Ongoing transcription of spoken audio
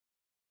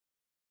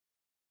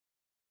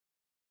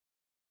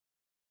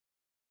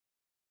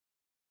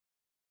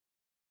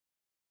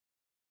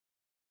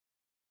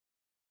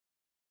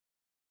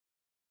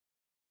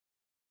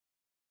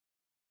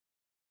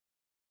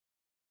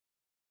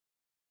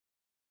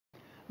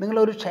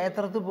നിങ്ങളൊരു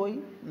ക്ഷേത്രത്തിൽ പോയി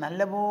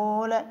നല്ല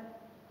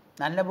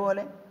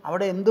പോലെ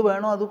അവിടെ എന്ത്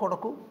വേണോ അത്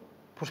കൊടുക്കൂ,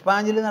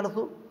 പുഷ്പാഞ്ജലി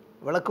നടത്തൂ,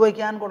 വിളക്ക്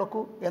വയ്ക്കാൻ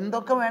കൊടുക്കൂ,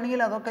 എന്തൊക്കെ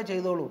വേണമെങ്കിലും അതൊക്കെ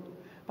ചെയ്തോളൂ.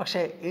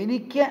 പക്ഷേ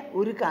എനിക്ക്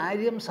ഒരു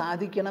കാര്യം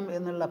സാധിക്കണം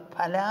എന്നുള്ള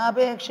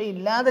ഫലാപേക്ഷ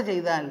ഇല്ലാതെ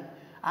ചെയ്താൽ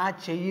ആ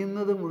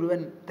ചെയ്യുന്നത്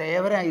മുഴുവൻ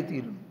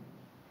തേവരായിത്തീരും.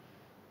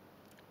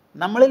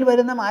 നമ്മളിൽ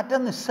വരുന്ന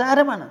മാറ്റം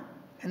നിസ്സാരമാണ്.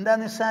 എന്താ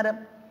നിസ്സാരം?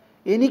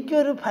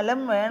 എനിക്കൊരു ഫലം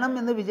വേണം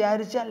എന്ന്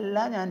വിചാരിച്ചല്ല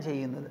ഞാൻ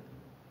ചെയ്യുന്നത്.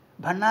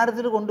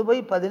 ഭണ്ണാരത്തിൽ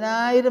കൊണ്ടുപോയി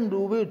 10,000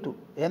 രൂപ ഇട്ടു.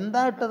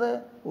 എന്താ ഇട്ടത്?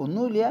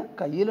 ഒന്നുമില്ല,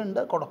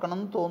 കയ്യിലുണ്ട്, കൊടുക്കണം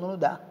എന്ന് തോന്നുന്നു,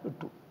 ഇതാ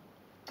ഇട്ടു,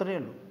 ഇത്രയേ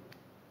ഉള്ളൂ.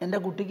 എൻ്റെ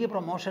കുട്ടിക്ക്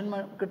പ്രൊമോഷൻ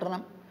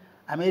കിട്ടണം,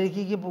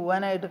 അമേരിക്കയ്ക്ക്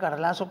പോകാനായിട്ട്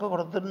കടലാസൊക്കെ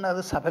കൊടുത്തിട്ടുണ്ട്,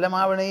 അത്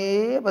സഫലമാവണേ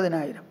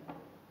 10,000.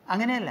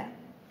 അങ്ങനെയല്ല.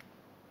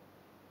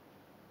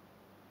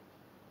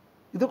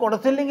 ഇത്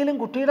കൊടുത്തില്ലെങ്കിലും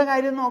കുട്ടിയുടെ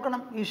കാര്യം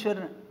നോക്കണം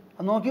ഈശ്വരന്,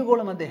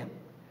 നോക്കിക്കോളും അദ്ദേഹം.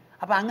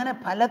 അപ്പം അങ്ങനെ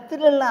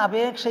ഫലത്തിലുള്ള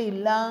അപേക്ഷ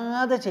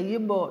ഇല്ലാതെ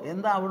ചെയ്യുമ്പോൾ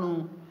എന്താവണു?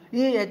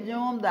 ഈ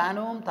യജ്ഞവും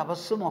ദാനവും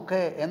തപസ്സും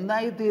ഒക്കെ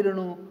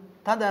എന്തായിത്തീരണു?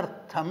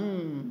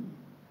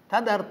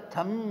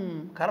 തദർത്ഥം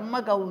കർമ്മ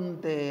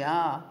കൗന്ദേയ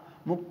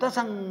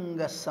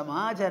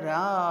മുക്തസംഗസമാചര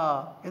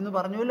എന്ന്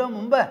പറഞ്ഞുവല്ലോ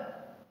മുമ്പ്.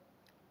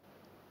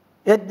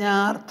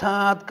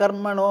 യജ്ഞാർത്ഥാത്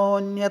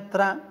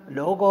കർമ്മണോന്യത്ര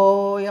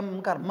ലോകോയം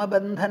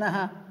കർമ്മബന്ധന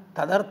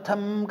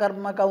തദർത്ഥം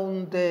കർമ്മ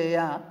കൗന്ദേയ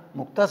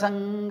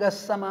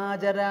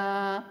മുക്തസംഗസമാചര.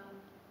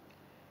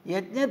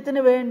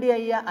 യജ്ഞത്തിന് വേണ്ടി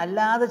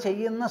അല്ലാതെ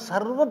ചെയ്യുന്ന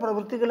സർവ്വ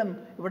പ്രവൃത്തികളും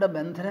ഇവിടെ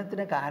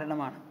ബന്ധനത്തിന്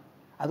കാരണമാണ്.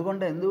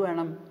 അതുകൊണ്ട് എന്തു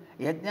വേണം?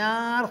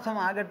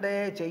 യജ്ഞാർത്ഥമാകട്ടെ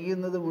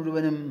ചെയ്യുന്നത്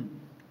മുഴുവനും.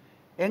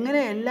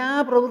 എങ്ങനെ എല്ലാ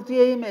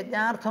പ്രവൃത്തിയെയും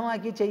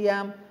യജ്ഞാർത്ഥമാക്കി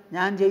ചെയ്യാം?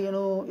 ഞാൻ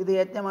ചെയ്യണു, ഇത്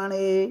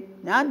യജ്ഞമാണേ,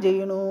 ഞാൻ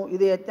ചെയ്യണു,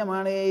 ഇത്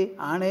യജ്ഞമാണേ,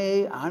 ആണേ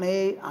ആണേ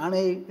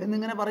ആണേ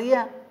എന്നിങ്ങനെ പറയുക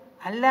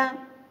അല്ല,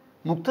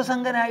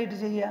 മുക്തസംഗനായിട്ട്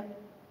ചെയ്യുക.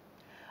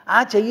 ആ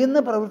ചെയ്യുന്ന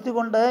പ്രവൃത്തി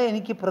കൊണ്ട്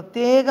എനിക്ക്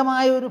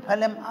പ്രത്യേകമായ ഒരു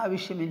ഫലം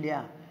ആവശ്യമില്ല.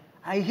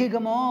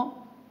 ഐഹികമോ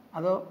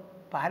അതോ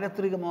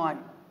പാരത്രികമോ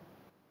ആയി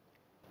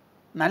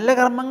നല്ല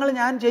കർമ്മങ്ങൾ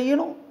ഞാൻ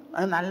ചെയ്യണു,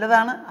 അത്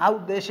നല്ലതാണ്, ആ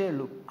ഉദ്ദേശമേ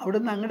ഉള്ളൂ.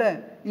 അവിടുന്ന് അങ്ങോട്ട്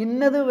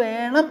ഇന്നത്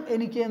വേണം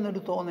എനിക്ക്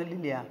എന്നൊരു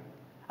തോന്നലില്ല.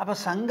 അപ്പം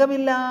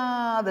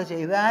സംഘമില്ലാതെ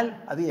ചെയ്താൽ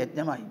അത്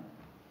യജ്ഞമായി.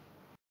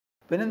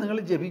 പിന്നെ നിങ്ങൾ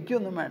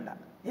ജപിക്കൊന്നും വേണ്ട,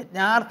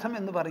 യജ്ഞാർത്ഥം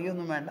എന്ന്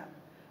പറയൊന്നും വേണ്ട,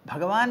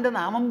 ഭഗവാന്റെ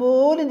നാമം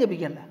പോലും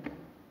ജപിക്കണ്ട,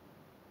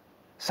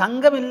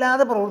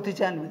 സംഘമില്ലാതെ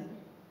പ്രവർത്തിച്ചാൽ മതി.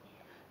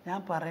 ഞാൻ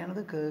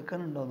പറയണത്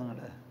കേൾക്കണുണ്ടോ നിങ്ങൾ?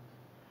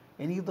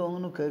 എനിക്ക്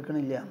തോന്നുന്നു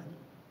കേൾക്കണില്ല.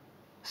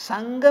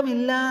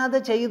 സംഘമില്ലാതെ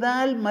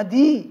ചെയ്താൽ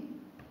മതി.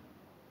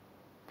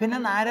 പിന്നെ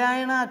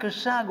നാരായണ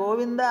കൃഷ്ണ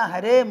ഗോവിന്ദ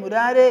ഹരേ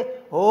മുരാരേ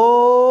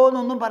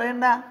ഓന്നൊന്നും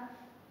പറയണ്ട.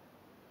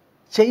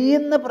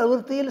 ചെയ്യുന്ന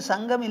പ്രവൃത്തിയിൽ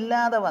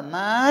സംഘമില്ലാതെ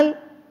വന്നാൽ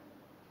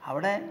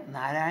അവിടെ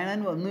നാരായണൻ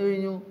വന്നു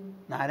കഴിഞ്ഞു,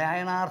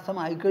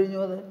 നാരായണാർത്ഥമായിക്കഴിഞ്ഞു.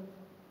 അത്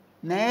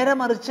നേരെ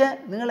മറിച്ച്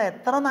നിങ്ങൾ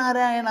എത്ര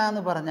നാരായണ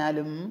എന്ന്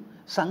പറഞ്ഞാലും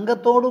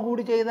സംഘത്തോടു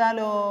കൂടി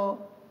ചെയ്താലോ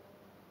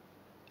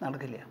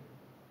നടക്കില്ല.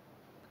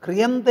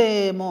 ക്രിയന്തേ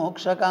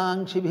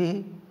മോക്ഷകാംക്ഷിഭി.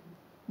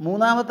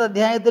 3-ാമത്തെ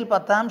അധ്യായത്തിൽ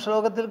 10-ാം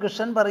ശ്ലോകത്തിൽ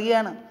കൃഷ്ണൻ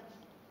പറയുകയാണ്,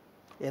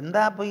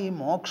 എന്താ ഇപ്പോൾ ഈ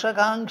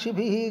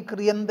മോക്ഷകാംക്ഷിഭി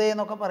ക്രിയന്തേ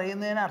എന്നൊക്കെ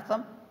പറയുന്നതിന്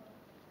അർത്ഥം?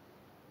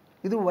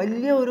 ഇത്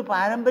വലിയ ഒരു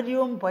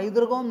പാരമ്പര്യവും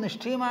പൈതൃകവും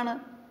നിഷ്ഠയുമാണ്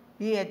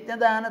ഈ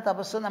യജ്ഞദാന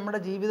തപസ് നമ്മുടെ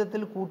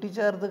ജീവിതത്തിൽ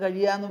കൂട്ടിച്ചേർത്ത്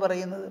കഴിയുക എന്ന്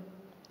പറയുന്നത്.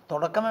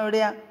 തുടക്കം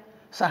എവിടെയാ?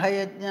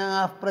 സഹയജ്ഞാ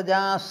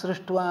പ്രജാ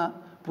സൃഷ്ട്വാ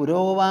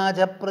പുരോവാച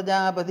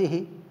പ്രജാപതി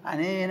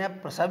അനേന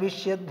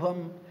പ്രസവിഷ്യധ്വം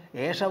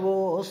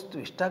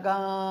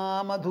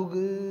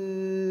ഏഷവോസ്ത്വിഷ്ടകാമധുഗ്.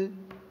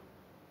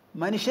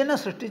 മനുഷ്യനെ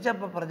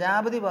സൃഷ്ടിച്ചപ്പോൾ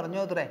പ്രജാപതി പറഞ്ഞു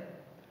അത്രേ,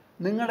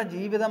 നിങ്ങളുടെ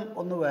ജീവിതം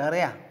ഒന്ന്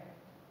വേറെയാ,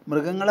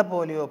 മൃഗങ്ങളെ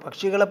പോലെയോ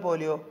പക്ഷികളെ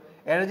പോലെയോ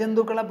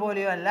ഇഴജന്തുക്കളെ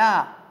പോലെയോ അല്ല,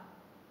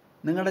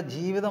 നിങ്ങളുടെ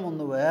ജീവിതം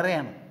ഒന്ന്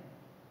വേറെയാണ്.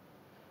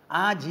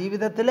 ആ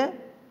ജീവിതത്തിൽ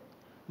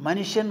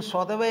മനുഷ്യൻ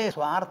സ്വതവേ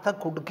സ്വാർത്ഥ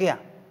കൊടുക്കുക.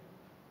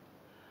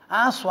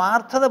 ആ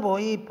സ്വാർത്ഥത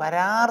പോയി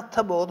പരാർത്ഥ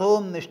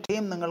ബോധവും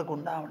നിഷ്ഠയും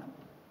നിങ്ങൾക്കുണ്ടാവണം.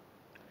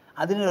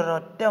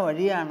 അതിനൊരൊറ്റ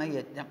വഴിയാണ്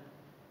യജ്ഞം.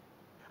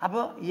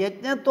 അപ്പോൾ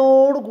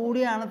യജ്ഞത്തോടു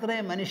കൂടിയാണ് അത്രേ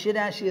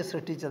മനുഷ്യരാശിയെ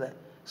സൃഷ്ടിച്ചത്.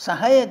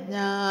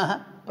 സഹയജ്ഞാ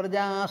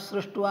പ്രജാ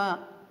സൃഷ്ടുവ.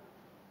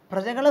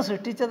 പ്രജകളെ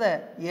സൃഷ്ടിച്ചത്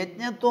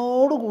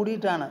യജ്ഞത്തോടു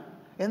കൂടിയിട്ടാണ്.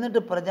 എന്നിട്ട്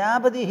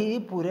പ്രജാപതി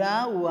പുരാ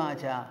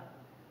ഉവാച.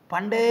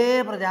 പണ്ടേ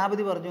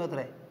പ്രജാപതി പറഞ്ഞു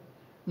അത്രേ,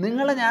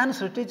 നിങ്ങളെ ഞാൻ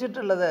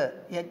സൃഷ്ടിച്ചിട്ടുള്ളത്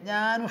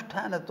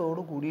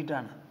യജ്ഞാനുഷ്ഠാനത്തോടു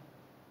കൂടിയിട്ടാണ്.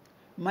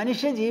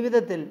 മനുഷ്യ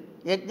ജീവിതത്തിൽ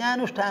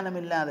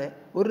യജ്ഞാനുഷ്ഠാനമില്ലാതെ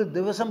ഒരു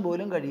ദിവസം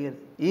പോലും കഴിയരുത്.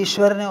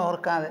 ഈശ്വരനെ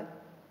ഓർക്കാതെ,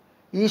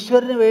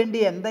 ഈശ്വരന് വേണ്ടി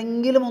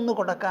എന്തെങ്കിലും ഒന്ന്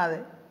കൊടുക്കാതെ,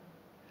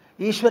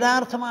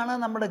 ഈശ്വരാർത്ഥമാണ്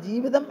നമ്മുടെ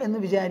ജീവിതം എന്ന്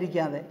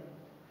വിചാരിക്കാതെ,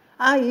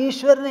 ആ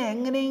ഈശ്വരനെ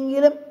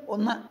എങ്ങനെയെങ്കിലും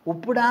ഒന്ന്,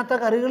 ഉപ്പിടാത്ത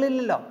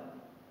കറികളില്ലല്ലോ,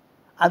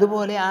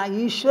 അതുപോലെ ആ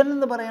ഈശ്വരൻ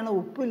എന്ന് പറയുന്ന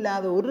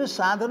ഉപ്പില്ലാതെ ഒരു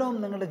സാധനവും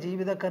നിങ്ങളുടെ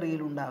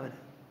ജീവിതക്കറിയിൽ ഉണ്ടാവരുത്.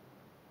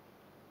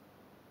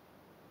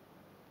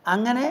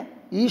 അങ്ങനെ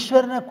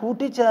ഈശ്വരനെ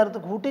കൂട്ടിച്ചേർത്ത്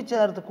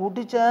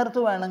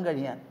വേണം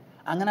കഴിയാൻ.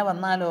 അങ്ങനെ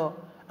വന്നാലോ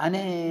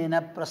അനേന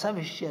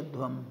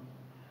പ്രസവിഷ്യധ്വം.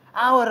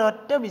 ആ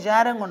ഒരൊറ്റ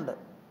വിചാരം കൊണ്ട്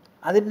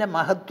അതിൻ്റെ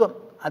മഹത്വം,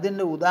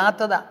 അതിൻ്റെ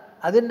ഉദാത്തത,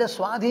 അതിൻ്റെ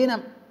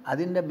സ്വാധീനം,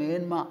 അതിൻ്റെ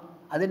മേന്മ,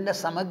 അതിൻ്റെ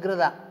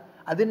സമഗ്രത,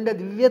 അതിൻ്റെ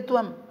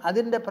ദിവ്യത്വം,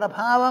 അതിൻ്റെ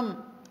പ്രഭാവം,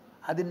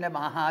 അതിൻ്റെ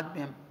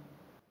മാഹാത്മ്യം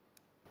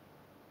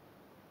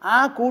ആ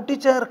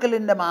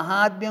കൂട്ടിച്ചേർക്കലിൻ്റെ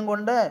മഹാത്മ്യം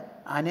കൊണ്ട്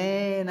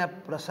അനേന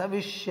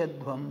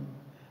പ്രസവിഷ്യധ്വം,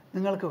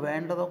 നിങ്ങൾക്ക്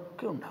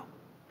വേണ്ടതൊക്കെ ഉണ്ടാവും.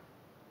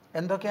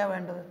 എന്തൊക്കെയാണ്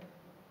വേണ്ടത്?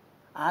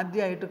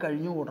 ആദ്യമായിട്ട്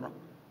കഴിഞ്ഞുകൂടണം,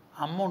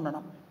 അമ്മ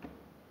ഉണ്ണണം,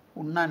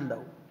 ഉണ്ണാൻ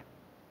ഉണ്ടാവും,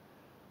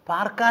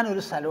 പാർക്കാൻ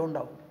ഒരു സ്ഥലം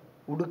ഉണ്ടാവും,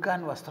 ഉടുക്കാൻ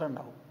വസ്ത്രം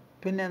ഉണ്ടാവും.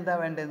 പിന്നെ എന്താ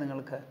വേണ്ടത്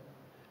നിങ്ങൾക്ക്?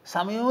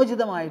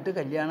 സമയോചിതമായിട്ട്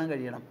കല്യാണം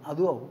കഴിയണം,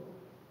 അതും ആവും.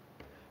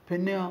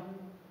 പിന്നെയോ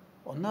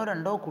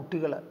 1-2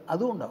 കുട്ടികൾ,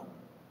 അതും ഉണ്ടാവും.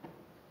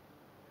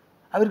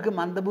 അവർക്ക്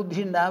മന്ദബുദ്ധി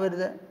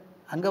ഉണ്ടാവരുത്,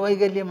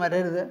 അംഗവൈകല്യം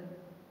വരരുത്,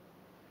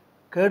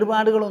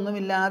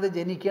 കേടുപാടുകളൊന്നുമില്ലാതെ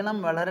ജനിക്കണം,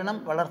 വളരണം,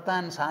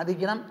 വളർത്താൻ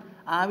സാധിക്കണം,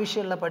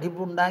 ആവശ്യമുള്ള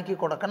പഠിപ്പുണ്ടാക്കി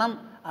കൊടുക്കണം,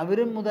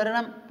 അവരും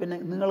മുതിരണം. പിന്നെ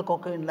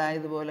നിങ്ങൾക്കൊക്കെ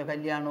ഉണ്ടായതുപോലെ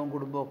കല്യാണവും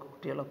കുടുംബവും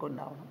കുട്ടികളൊക്കെ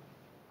ഉണ്ടാവണം.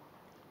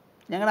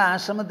 ഞങ്ങളുടെ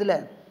ആശ്രമത്തിൽ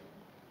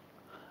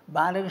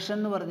ബാലകൃഷ്ണൻ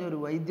എന്ന് പറഞ്ഞ ഒരു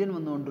വൈദ്യൻ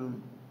വന്നുകൊണ്ടിരുന്നു.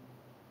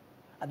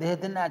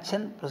 അദ്ദേഹത്തിൻ്റെ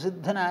അച്ഛൻ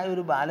പ്രസിദ്ധനായ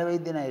ഒരു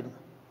ബാലവൈദ്യനായിരുന്നു.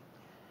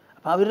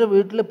 അപ്പോൾ അവരുടെ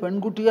വീട്ടിൽ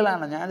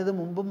പെൺകുട്ടികളാണ്. ഞാനിത്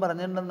മുമ്പും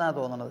പറഞ്ഞിട്ടുണ്ടെന്നാണ്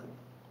തോന്നുന്നത്.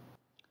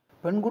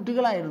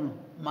 പെൺകുട്ടികളായിരുന്നു,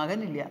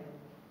 മകനില്ല.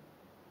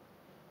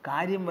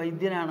 കാര്യം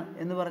വൈദ്യനാണ്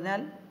എന്ന്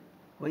പറഞ്ഞാൽ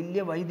വലിയ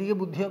വൈദിക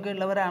ബുദ്ധിയൊക്കെ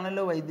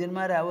ഉള്ളവരാണല്ലോ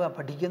വൈദ്യന്മാരാവുക.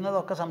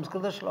 പഠിക്കുന്നതൊക്കെ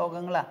സംസ്കൃത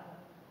ശ്ലോകങ്ങളാണ്.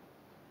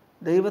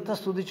 ദൈവത്തെ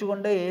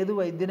സ്തുതിച്ചുകൊണ്ട് ഏത്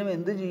വൈദ്യനും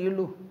എന്ത്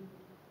ചെയ്യുള്ളൂ.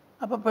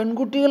 അപ്പോൾ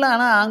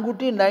പെൺകുട്ടികളാണ്,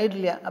 ആൺകുട്ടി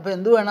ഉണ്ടായിട്ടില്ല. അപ്പോൾ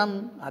എന്ത് വേണം?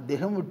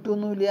 അദ്ദേഹം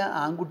വിട്ടൊന്നുമില്ല,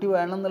 ആൺകുട്ടി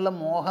വേണം എന്നുള്ള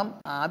മോഹം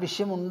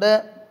ആവശ്യമുണ്ട്,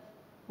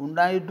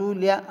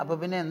 ഉണ്ടായിട്ടുമില്ല. അപ്പോൾ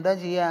പിന്നെ എന്താ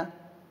ചെയ്യുക?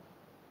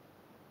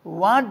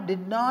 What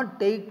did not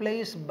take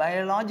place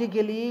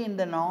biologically in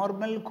the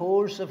normal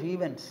course of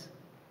events.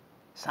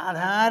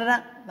 സാധാരണ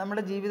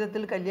നമ്മുടെ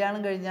ജീവിതത്തിൽ കല്യാണം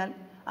കഴിഞ്ഞാൽ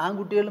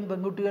ആൺകുട്ടികളും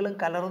പെൺകുട്ടികളും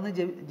കലർന്ന്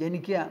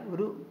ജനിക്കുക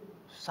ഒരു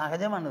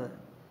സഹജമാണിത്.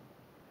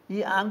 ഈ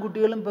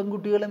ആൺകുട്ടികളും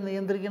പെൺകുട്ടികളും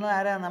നിയന്ത്രിക്കുന്നത്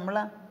ആരാ?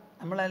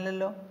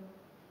 നമ്മളല്ലല്ലോ.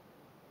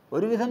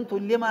 ഒരുവിധം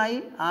തുല്യമായി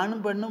ആണും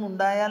പെണ്ണും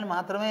ഉണ്ടായാൽ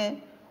മാത്രമേ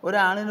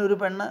ഒരാണിന് ഒരു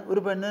പെണ്ണ്,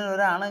 ഒരു പെണ്ണിന്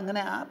ഒരാണ്,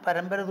 ഇങ്ങനെ ആ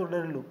പരമ്പര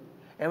തുടരുള്ളൂ.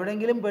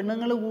 എവിടെയെങ്കിലും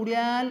പെണ്ണുങ്ങൾ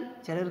കൂടിയാൽ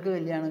ചിലർക്ക്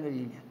കല്യാണം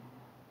കഴിയില്ല,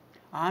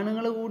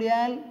 ആണുങ്ങൾ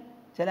കൂടിയാൽ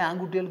ചില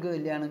ആൺകുട്ടികൾക്ക്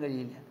കല്യാണം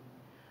കഴിയില്ല.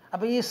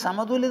 അപ്പോൾ ഈ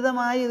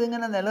സമതുലിതമായി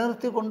ഇതിങ്ങനെ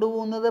നിലനിർത്തി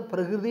കൊണ്ടുപോകുന്നത്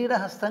പ്രകൃതിയുടെ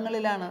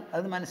ഹസ്തങ്ങളിലാണ്.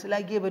 അത്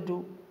മനസ്സിലാക്കിയേ പറ്റൂ.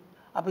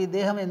 അപ്പോൾ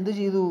ഇദ്ദേഹം എന്തു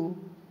ചെയ്തു?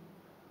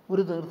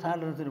 ഒരു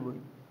തീർത്ഥാടനത്തിന്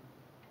പോയി.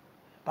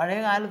 പഴയ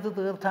കാലത്ത്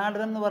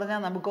തീർത്ഥാടനം എന്ന്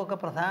പറഞ്ഞാൽ നമുക്കൊക്കെ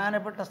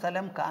പ്രധാനപ്പെട്ട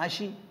സ്ഥലം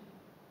കാശി,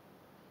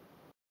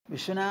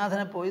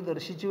 വിശ്വനാഥനെ പോയി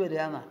ദർശിച്ചു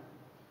വരിക എന്നാണ്.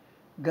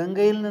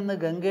 ഗംഗയിൽ നിന്ന്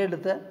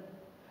ഗംഗയെടുത്ത്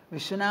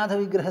വിശ്വനാഥ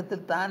വിഗ്രഹത്തിൽ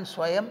താൻ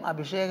സ്വയം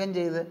അഭിഷേകം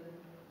ചെയ്ത്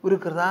ഒരു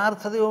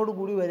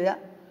കൃതാർത്ഥതയോടുകൂടി വരിക.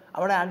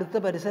 അവിടെ അടുത്ത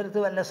പരിസരത്ത്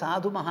വല്ല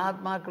സാധു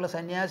മഹാത്മാക്കൾ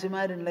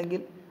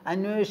സന്യാസിമാരുണ്ടെങ്കിൽ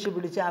അന്വേഷിച്ച്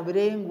പിടിച്ച്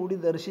അവരെയും കൂടി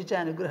ദർശിച്ച്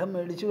അനുഗ്രഹം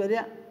മേടിച്ചു വരിക,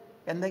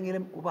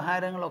 എന്തെങ്കിലും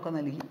ഉപഹാരങ്ങളൊക്കെ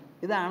നൽകി.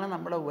 ഇതാണ്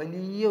നമ്മുടെ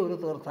വലിയ ഒരു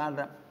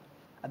തീർത്ഥാടനം.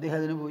 അദ്ദേഹം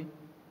അതിന് പോയി,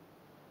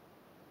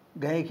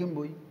 ഗയയ്ക്കും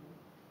പോയി.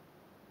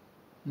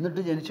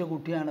 എന്നിട്ട് ജനിച്ച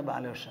കുട്ടിയാണ്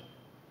ബാലകൃഷ്ണൻ.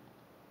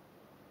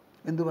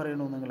 എന്തു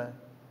പറയണു നിങ്ങൾ?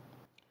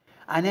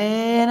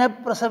 അനേന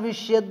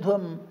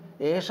പ്രസവിഷ്യധ്വം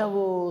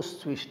ഏഷവോ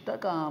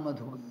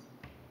സ്വിഷ്ടകാമധുഃ.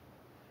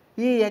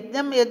 ഈ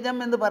യജ്ഞം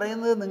എന്ന്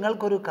പറയുന്നത്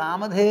നിങ്ങൾക്കൊരു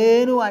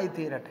കാമധേനുവായി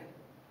തീരട്ടെ.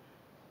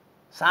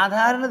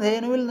 സാധാരണ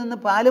ധേനുവിൽ നിന്ന്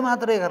പാല്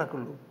മാത്രമേ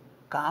കറക്കുള്ളൂ.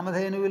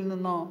 കാമധേനുവിൽ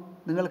നിന്നോ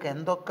നിങ്ങൾക്ക്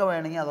എന്തൊക്കെ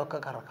വേണമെങ്കിൽ അതൊക്കെ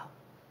കറക്കാം.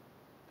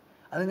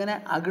 അതിങ്ങനെ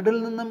അകിടിൽ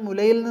നിന്നും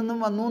മുലയിൽ നിന്നും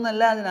വന്നു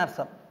എന്നല്ല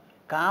അതിനർത്ഥം.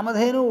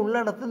 കാമധേനു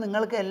ഉള്ളിടത്ത്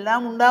നിങ്ങൾക്ക്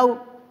എല്ലാം ഉണ്ടാവും.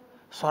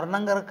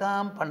 സ്വർണം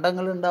കറക്കാം,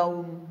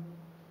 പണ്ടങ്ങളുണ്ടാവും,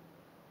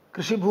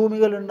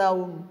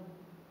 കൃഷിഭൂമികളുണ്ടാവും,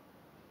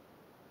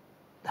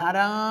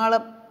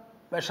 ധാരാളം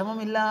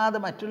വിഷമമില്ലാതെ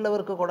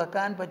മറ്റുള്ളവർക്ക്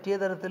കൊടുക്കാൻ പറ്റിയ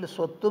തരത്തിൽ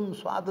സ്വത്തും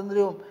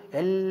സ്വാതന്ത്ര്യവും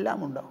എല്ലാം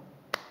ഉണ്ടാവും.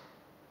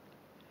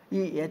 ഈ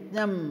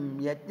യജ്ഞം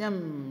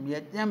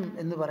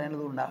എന്ന്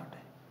പറയുന്നത്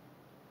ഉണ്ടാവട്ടെ.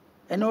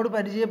 എന്നോട്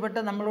പരിചയപ്പെട്ട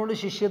നമ്മളോട്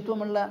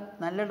ശിഷ്യത്വമുള്ള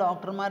നല്ല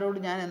ഡോക്ടർമാരോട്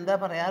ഞാൻ എന്താ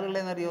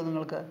പറയാറുള്ളതെന്നറിയോ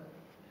നിങ്ങൾക്ക്?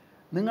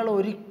 നിങ്ങൾ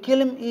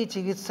ഒരിക്കലും ഈ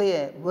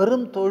ചികിത്സയെ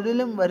വെറും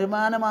തൊഴിലും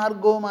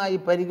വരുമാനമാർഗവുമായി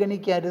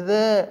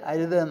പരിഗണിക്കരുത്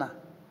എന്നാണ്.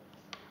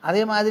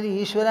 അതേമാതിരി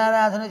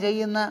ഈശ്വരാരാധന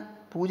ചെയ്യുന്ന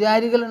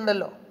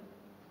പൂജാരികളുണ്ടല്ലോ,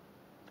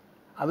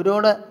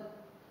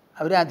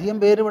 അവരധികം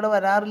പേര് ഇവിടെ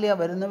വരാറില്ല.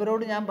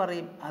 വരുന്നവരോട് ഞാൻ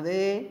പറയും,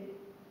 അതേ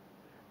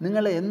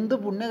നിങ്ങൾ എന്ത്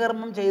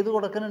പുണ്യകർമ്മം ചെയ്തു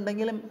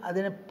കൊടുക്കുന്നുണ്ടെങ്കിലും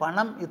അതിന്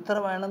പണം ഇത്ര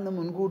വേണമെന്ന്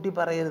മുൻകൂട്ടി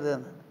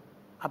പറയരുതെന്ന്.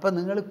 അപ്പം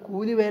നിങ്ങൾ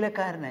കൂലി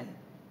വേലക്കാരനായി.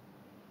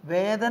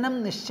 വേതനം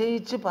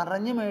നിശ്ചയിച്ച്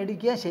പറഞ്ഞ്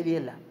മേടിക്കുക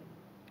ശരിയല്ല.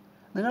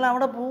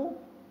 നിങ്ങളവിടെ പോവും.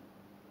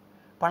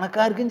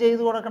 പണക്കാർക്കും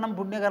ചെയ്തു കൊടുക്കണം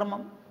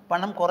പുണ്യകർമ്മം,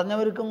 പണം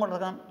കുറഞ്ഞവർക്കും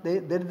കൊടുക്കണം,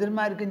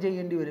 ദരിദ്രന്മാർക്കും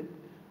ചെയ്യേണ്ടി വരും.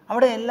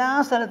 അവിടെ എല്ലാ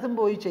സ്ഥലത്തും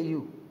പോയി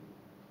ചെയ്യൂ.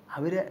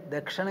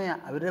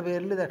 അവരുടെ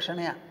പേരിൽ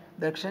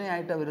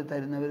ദക്ഷിണയായിട്ട് അവർ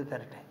തരുന്നവർ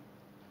തരട്ടെ.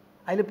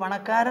 അതിൽ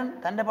പണക്കാരൻ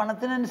തൻ്റെ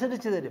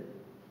പണത്തിനനുസരിച്ച് തരും,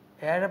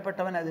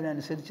 ഏഴപ്പെട്ടവൻ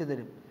അതിനനുസരിച്ച്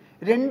തരും.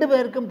 2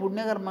 പേർക്കും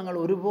പുണ്യകർമ്മങ്ങൾ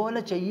ഒരുപോലെ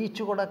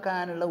ചെയ്യിച്ചു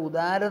കൊടുക്കാനുള്ള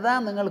ഉദാരത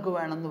നിങ്ങൾക്ക്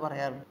വേണമെന്ന്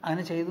പറയാറുണ്ട്.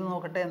 അങ്ങനെ ചെയ്തു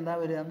നോക്കട്ടെ എന്താ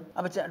വരികയെന്ന്.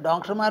 അപ്പോൾ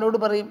ഡോക്ടർമാരോട്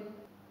പറയും,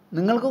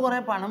 നിങ്ങൾക്ക് കുറേ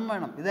പണം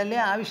വേണം, ഇതല്ലേ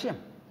ആവശ്യം.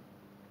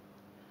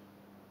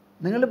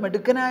 നിങ്ങൾ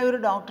മിടുക്കനായ ഒരു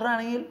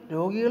ഡോക്ടറാണെങ്കിൽ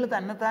രോഗികൾ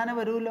തന്നെത്താനെ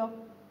വരുമല്ലോ.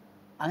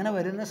 അങ്ങനെ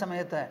വരുന്ന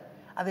സമയത്ത്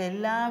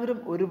അതെല്ലാവരും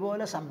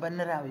ഒരുപോലെ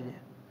സമ്പന്നരാവില്ല.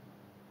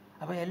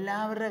 അപ്പോൾ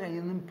എല്ലാവരുടെ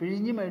കയ്യിൽ നിന്നും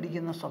പിഴിഞ്ഞു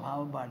മേടിക്കുന്ന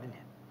സ്വഭാവം പാടില്ല.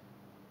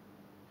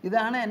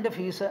 ഇതാണ് എൻ്റെ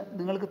ഫീസ്,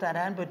 നിങ്ങൾക്ക്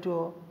തരാൻ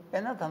പറ്റുമോ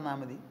എന്നാൽ തന്നാൽ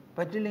മതി.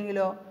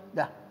 പറ്റില്ലെങ്കിലോ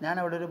ദാ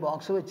ഞാനവിടെ ഒരു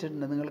ബോക്സ്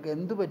വെച്ചിട്ടുണ്ട്, നിങ്ങൾക്ക്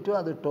എന്ത് പറ്റുമോ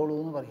അത് ഇട്ടോളൂ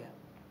എന്ന് പറയാം.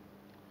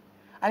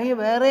 അല്ലെങ്കിൽ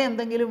വേറെ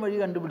എന്തെങ്കിലും വഴി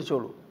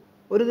കണ്ടുപിടിച്ചോളൂ.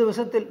 ഒരു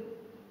ദിവസത്തിൽ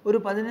ഒരു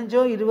 15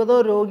 20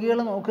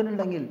 രോഗികളെ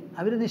നോക്കുന്നുണ്ടെങ്കിൽ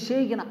അവർ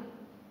നിശ്ചയിക്കണം,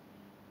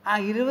 ആ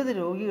 20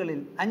 രോഗികളിൽ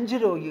 5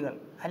 രോഗികൾ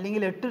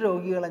അല്ലെങ്കിൽ 8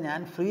 രോഗികളെ ഞാൻ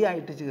ഫ്രീ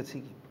ആയിട്ട്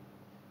ചികിത്സിക്കും.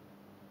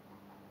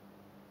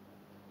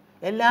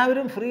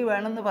 എല്ലാവരും ഫ്രീ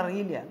വേണമെന്ന്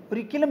പറയില്ല,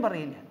 ഒരിക്കലും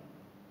പറയില്ല.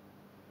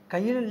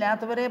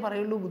 കയ്യിലില്ലാത്തവരെ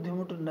പറയുള്ളൂ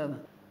ബുദ്ധിമുട്ടുണ്ടെന്ന്.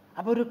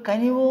 അപ്പോൾ ഒരു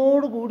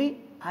കനിവോടുകൂടി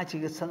ആ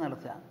ചികിത്സ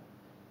നടത്തുക.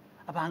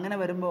 അപ്പോൾ അങ്ങനെ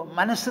വരുമ്പോൾ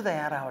മനസ്സ്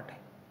തയ്യാറാവട്ടെ.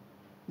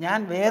 ഞാൻ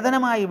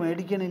വേതനമായി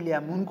മേടിക്കണില്ല,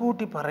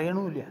 മുൻകൂട്ടി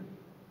പറയണമില്ല.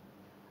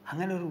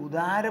 അങ്ങനെ ഒരു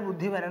ഉദാര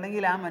ബുദ്ധി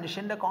വരണമെങ്കിൽ ആ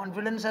മനുഷ്യൻ്റെ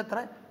കോൺഫിഡൻസ് എത്ര,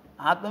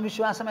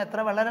 ആത്മവിശ്വാസം എത്ര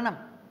വളരണം.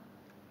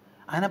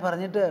 അങ്ങനെ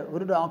പറഞ്ഞിട്ട്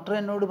ഒരു ഡോക്ടർ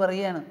എന്നോട്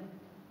പറയുകയാണ്,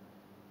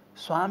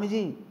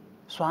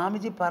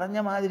 സ്വാമിജി പറഞ്ഞ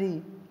മാതിരി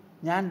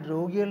ഞാൻ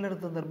രോഗികളുടെ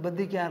അടുത്ത്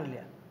നിർബന്ധിക്കാറില്ല.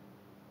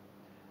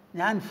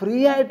 ഞാൻ ഫ്രീ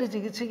ആയിട്ട്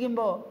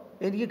ചികിത്സിക്കുമ്പോൾ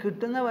എനിക്ക്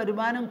കിട്ടുന്ന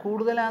വരുമാനം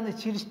കൂടുതലാണെന്ന്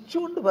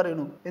ചിരിച്ചുകൊണ്ട്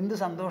പറയണു. എന്ത്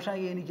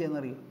സന്തോഷമായി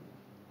എനിക്കെന്നറിയും.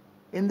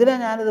 എന്തിനാ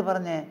ഞാനിത്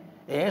പറഞ്ഞേ?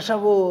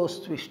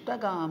 ഏഷവോസ്തു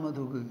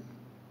ഇഷ്ടകാമധുഗ്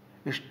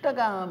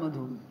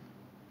ഇഷ്ടകാമധുഗ്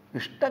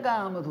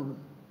ഇഷ്ടകാമധുഗ്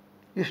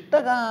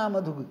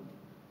ഇഷ്ടകാമധുഗ്.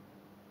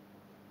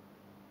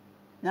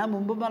 ഞാൻ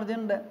മുമ്പ്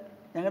പറഞ്ഞിട്ടുണ്ട്,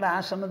 ഞങ്ങളുടെ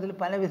ആശ്രമത്തിൽ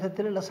പല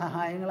വിധത്തിലുള്ള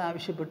സഹായങ്ങൾ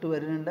ആവശ്യപ്പെട്ട്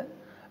വരുന്നുണ്ട്.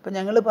 അപ്പം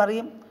ഞങ്ങൾ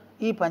പറയും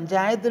ഈ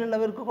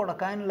പഞ്ചായത്തിലുള്ളവർക്ക്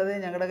കൊടുക്കാനുള്ളതേ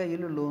ഞങ്ങളുടെ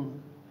കയ്യിലുള്ളൂ എന്ന്.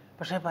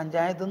 പക്ഷേ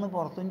പഞ്ചായത്തു നിന്ന്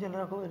പുറത്തും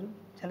ചിലരൊക്കെ വരും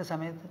ചില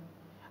സമയത്ത്.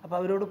 അപ്പോൾ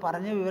അവരോട്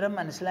പറഞ്ഞ വിവരം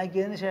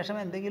മനസ്സിലാക്കിയതിന് ശേഷം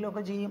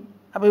എന്തെങ്കിലുമൊക്കെ ചെയ്യും.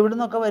 അപ്പോൾ ഇവിടെ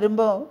നിന്നൊക്കെ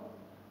വരുമ്പോൾ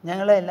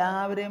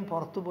ഞങ്ങളെല്ലാവരെയും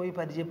പുറത്തു പോയി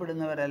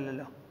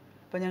പരിചയപ്പെടുന്നവരല്ലല്ലോ.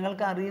 അപ്പോൾ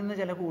ഞങ്ങൾക്ക് അറിയുന്ന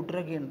ചില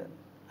കൂട്ടരൊക്കെ ഉണ്ട്.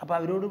 അപ്പോൾ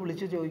അവരോട്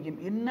വിളിച്ച് ചോദിക്കും,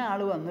 ഇന്ന ആൾ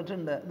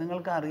വന്നിട്ടുണ്ട്,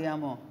 നിങ്ങൾക്ക്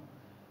അറിയാമോ?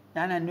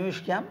 ഞാൻ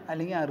അന്വേഷിക്കാം,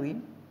 അല്ലെങ്കിൽ അറിയും.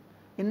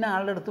 ഇന്ന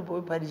ആളുടെ അടുത്ത്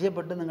പോയി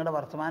പരിചയപ്പെട്ട് നിങ്ങളുടെ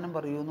വർത്തമാനം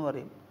പറയൂ എന്ന്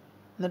പറയും.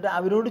 എന്നിട്ട്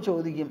അവരോട്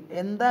ചോദിക്കും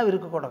എന്താ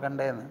ഇവർക്ക്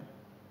കൊടുക്കണ്ടേന്ന്.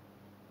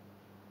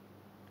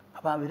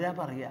 അപ്പോൾ അവരാ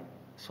പറയുക,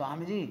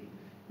 സ്വാമിജി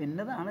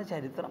ഇന്നതാണ്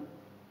ചരിത്രം,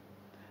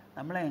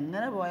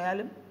 നമ്മളെങ്ങനെ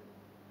പോയാലും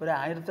ഒരു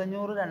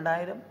 1500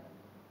 2000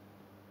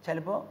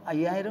 ചിലപ്പോൾ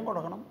 5000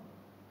 കൊടുക്കണം,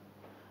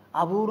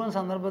 അപൂർവം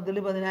സന്ദർഭത്തിൽ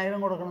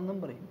 10000 കൊടുക്കണമെന്നും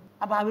പറയും.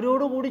 അപ്പോൾ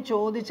അവരോട് കൂടി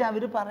ചോദിച്ച്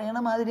അവർ പറയണ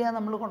മാതിരിയാണ്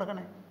നമ്മൾ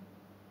കൊടുക്കണേ.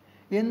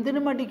 എന്തിനു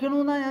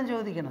മടിക്കണമെന്നാണ് ഞാൻ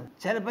ചോദിക്കണത്.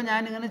 ചിലപ്പോൾ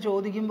ഞാനിങ്ങനെ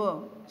ചോദിക്കുമ്പോൾ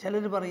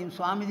ചിലർ പറയും,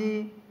 സ്വാമിജി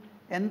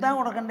എന്താ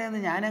കൊടുക്കണ്ടേന്ന്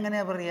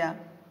ഞാനെങ്ങനെയാണ് പറയുക?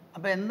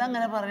 അപ്പോൾ എന്താ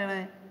അങ്ങനെ പറയണേ?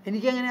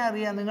 എനിക്കെങ്ങനെയാണ്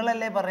അറിയാം?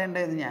 നിങ്ങളല്ലേ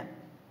പറയണ്ടേന്ന് ഞാൻ.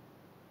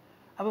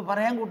 അപ്പോൾ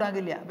പറയാൻ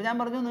കൂട്ടാക്കില്ല. അപ്പോൾ ഞാൻ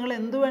പറഞ്ഞു, നിങ്ങൾ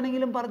എന്ത്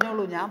വേണമെങ്കിലും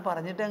പറഞ്ഞോളൂ, ഞാൻ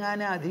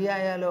പറഞ്ഞിട്ടെങ്ങാനും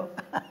അധികമായാലോ?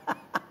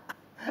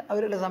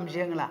 അവരുടെ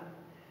സംശയങ്ങളാണ്.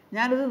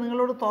 ഞാനിത്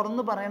നിങ്ങളോട്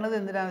തുറന്ന് പറയണത്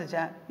എന്തിനാണെന്ന്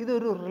വെച്ചാൽ,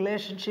 ഇതൊരു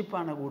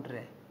റിലേഷൻഷിപ്പാണ്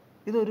കൂട്ടരെ,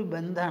 ഇതൊരു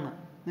ബന്ധമാണ്.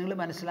 നിങ്ങൾ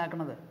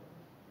മനസ്സിലാക്കണത്,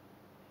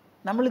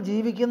 നമ്മൾ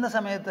ജീവിക്കുന്ന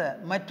സമയത്ത്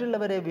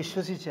മറ്റുള്ളവരെ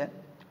വിശ്വസിച്ച്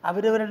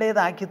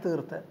അവരവരുടേതാക്കി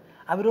തീർത്ത്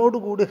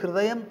അവരോടുകൂടി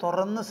ഹൃദയം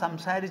തുറന്ന്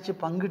സംസാരിച്ച്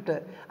പങ്കിട്ട്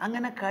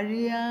അങ്ങനെ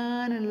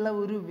കഴിയാനുള്ള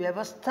ഒരു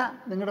വ്യവസ്ഥ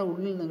നിങ്ങളുടെ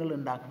ഉള്ളിൽ നിങ്ങൾ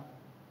ഉണ്ടാക്കണം.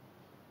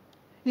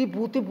 ഈ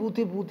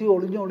പൂത്തി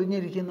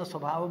ഒളിഞ്ഞിരിക്കുന്ന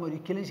സ്വഭാവം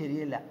ഒരിക്കലും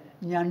ശരിയല്ല.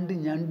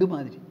 ഞണ്ട്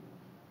മാതിരി.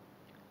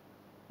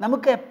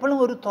 നമുക്ക് എപ്പോഴും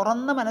ഒരു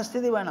തുറന്ന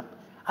മനസ്ഥിതി വേണം.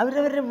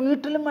 അവരവരുടെ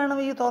വീട്ടിലും വേണം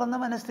ഈ തുറന്ന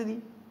മനസ്ഥിതി.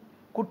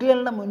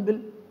 കുട്ടികളുടെ മുൻപിൽ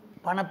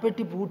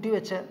പണപ്പെട്ടി പൂട്ടി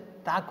വെച്ച്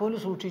താക്കോല്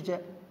സൂക്ഷിച്ച്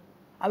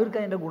അവർക്ക്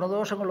അതിൻ്റെ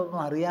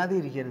ഗുണദോഷങ്ങളൊന്നും അറിയാതെ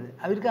ഇരിക്കരുത്.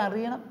 അവർക്ക്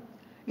അറിയണം,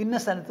 ഇന്ന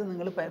സ്ഥലത്ത്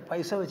നിങ്ങൾ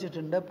പൈസ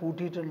വെച്ചിട്ടുണ്ട്,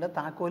 പൂട്ടിയിട്ടുണ്ട്,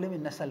 താക്കോലും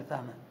ഇന്ന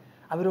സ്ഥലത്താണ്.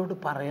 അവരോട്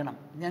പറയണം,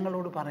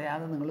 ഞങ്ങളോട്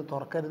പറയാതെ നിങ്ങൾ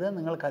തുറക്കരുത്,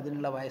 നിങ്ങൾക്ക്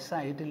അതിനുള്ള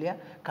വയസ്സായിട്ടില്ല,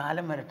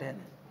 കാലം വരട്ടെ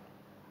എന്ന്.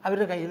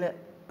 അവരുടെ കയ്യിൽ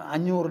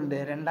 500-ൻ്റെ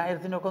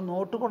 2000-ൻ്റെ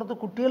നോട്ട് കൊടുത്ത്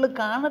കുട്ടികൾ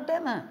കാണട്ടെ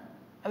എന്ന്,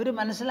 അവർ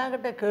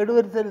മനസ്സിലാകട്ടെ,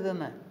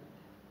 കേടുവരുത്തരുതെന്ന്.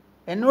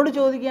 എന്നോട്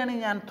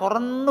ചോദിക്കുകയാണെങ്കിൽ ഞാൻ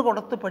തുറന്ന്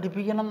കൊടുത്ത്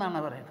പഠിപ്പിക്കണം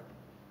എന്നാണ് പറയുന്നത്.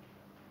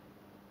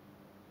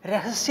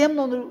 രഹസ്യം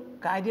എന്നൊരു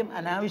കാര്യം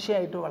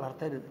അനാവശ്യമായിട്ട്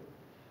വളർത്തരുത്.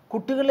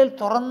 കുട്ടികളിൽ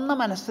തുറന്ന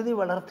മനസ്ഥിതി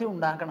വളർത്തി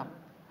ഉണ്ടാക്കണം.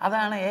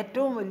 അതാണ്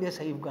ഏറ്റവും വലിയ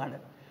സേഫ് ഗാർഡ്.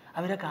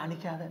 അവരെ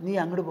കാണിക്കാതെ നീ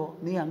അങ്ങോട്ട് പോ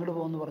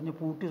എന്ന് പറഞ്ഞ്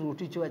പൂട്ടി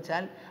സൂക്ഷിച്ചു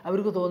വെച്ചാൽ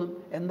അവർക്ക് തോന്നും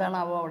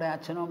എന്താണാവോ അവിടെ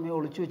അച്ഛനോ അമ്മയോ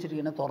ഒളിച്ചു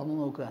വെച്ചിരിക്കുന്നത്, തുറന്നു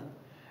നോക്കുക.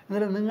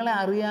 എന്നിട്ട് നിങ്ങളെ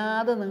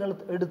അറിയാതെ നിങ്ങൾ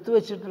എടുത്തു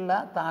വെച്ചിട്ടുള്ള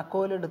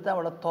താക്കോലെടുത്ത്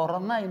അവിടെ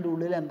തുറന്ന് അതിൻ്റെ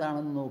ഉള്ളിൽ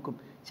എന്താണെന്ന് നോക്കും.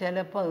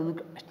 ചിലപ്പോൾ അതൊന്ന്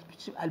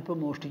അല്പം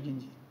മോഷ്ടിക്കുകയും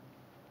ചെയ്യും.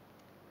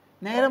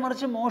 നേരെ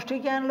മറിച്ച്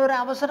മോഷ്ടിക്കാനുള്ള ഒരു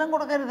അവസരം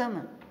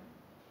കൊടുക്കരുതെന്ന്.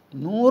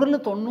 100-ൽ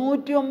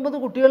 99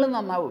 കുട്ടികളും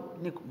നന്നാവും.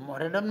 ഇനി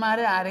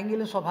മുരടന്മാരെ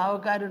ആരെങ്കിലും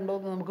സ്വഭാവക്കാരുണ്ടോ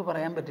എന്ന് നമുക്ക്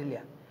പറയാൻ പറ്റില്ല.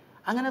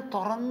 അങ്ങനെ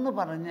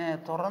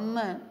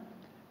തുറന്ന്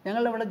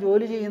ഞങ്ങളിവിടെ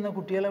ജോലി ചെയ്യുന്ന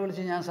കുട്ടികളെ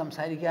വിളിച്ച് ഞാൻ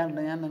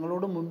സംസാരിക്കാറുണ്ട്. ഞാൻ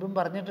നിങ്ങളോട് മുൻപും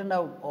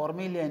പറഞ്ഞിട്ടുണ്ടാവും,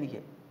 ഓർമ്മയില്ല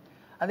എനിക്ക്.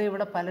 അത്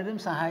ഇവിടെ പലരും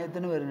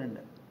സഹായത്തിന്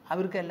വരുന്നുണ്ട്.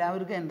 അവർക്ക്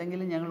എല്ലാവർക്കും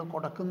എന്തെങ്കിലും ഞങ്ങൾ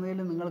കൊടുക്കുന്നതിൽ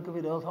നിങ്ങൾക്ക്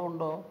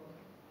വിരോധമുണ്ടോ?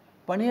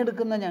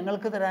 പണിയെടുക്കുന്ന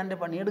ഞങ്ങൾക്ക് തരാൻ്റെ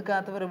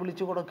പണിയെടുക്കാത്തവരെ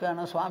വിളിച്ചു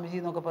കൊടുക്കുകയാണ് സ്വാമിജി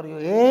എന്നൊക്കെ പറയൂ.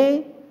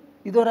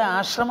 ഇതൊരു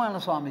ആശ്രമമാണ്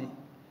സ്വാമിജി.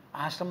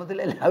 ആശ്രമത്തിൽ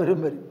എല്ലാവരും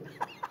വരും,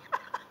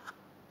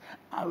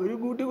 അവരും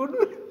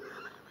കൂട്ടിക്കൊണ്ടുവരും.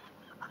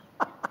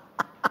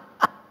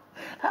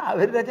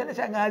 അവരുടെ ചില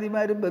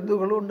ചങ്ങാതിമാരും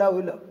ബന്ധുക്കളും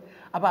ഉണ്ടാവുമല്ലോ.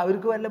 അപ്പോൾ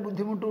അവർക്ക് വല്ല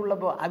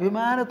ബുദ്ധിമുട്ടുള്ളപ്പോൾ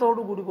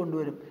അഭിമാനത്തോടു കൂടി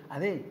കൊണ്ടുവരും.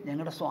 അതെ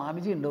ഞങ്ങളുടെ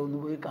സ്വാമിജി ഉണ്ടോ, ഒന്ന്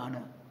പോയി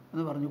കാണുക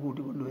എന്ന് പറഞ്ഞ്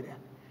കൂട്ടിക്കൊണ്ടുവരിക.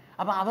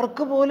 അപ്പോൾ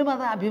അവർക്ക് പോലും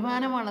അത്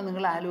അഭിമാനമാണ്.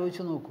 നിങ്ങൾ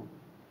ആലോചിച്ച് നോക്കൂ,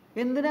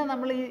 എന്തിനാണ്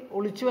നമ്മൾ ഈ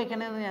ഒളിച്ചു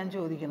വയ്ക്കണമെന്ന് ഞാൻ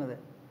ചോദിക്കുന്നത്.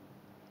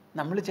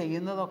 നമ്മൾ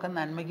ചെയ്യുന്നതൊക്കെ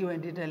നന്മയ്ക്ക്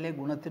വേണ്ടിയിട്ടല്ലേ,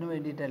 ഗുണത്തിന്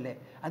വേണ്ടിയിട്ടല്ലേ?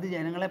 അത്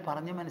ജനങ്ങളെ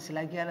പറഞ്ഞ്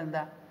മനസ്സിലാക്കിയാൽ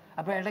എന്താ?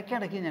 അപ്പോൾ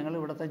ഇടയ്ക്കിടയ്ക്ക് ഞങ്ങൾ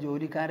ഇവിടുത്തെ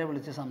ജോലിക്കാരെ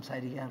വിളിച്ച്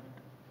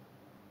സംസാരിക്കാറുണ്ട്.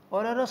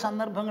 ഓരോരോ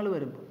സന്ദർഭങ്ങൾ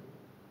വരുമ്പോൾ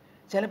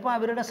ചിലപ്പോൾ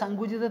അവരുടെ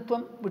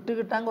സങ്കുചിതത്വം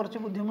വിട്ടുകിട്ടാൻ കുറച്ച്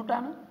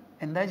ബുദ്ധിമുട്ടാണ്.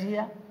 എന്താ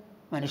ചെയ്യുക?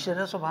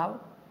 മനുഷ്യരുടെ സ്വഭാവം.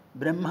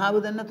 ബ്രഹ്മാവ്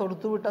തന്നെ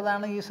തൊടുത്തു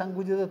വിട്ടതാണ് ഈ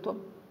സങ്കുചിതത്വം.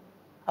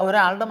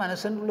 ഒരാളുടെ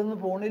മനസ്സിൻ്റെ ഉള്ളിൽ നിന്ന്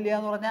പോണില്ല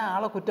എന്ന് പറഞ്ഞാൽ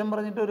ആളെ കുറ്റം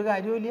പറഞ്ഞിട്ട് ഒരു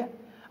കാര്യമില്ല.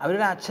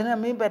 അവരുടെ അച്ഛനും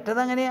അമ്മയും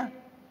പെറ്റതെങ്ങനെയാണ്?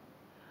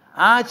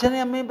 ആ അച്ഛനും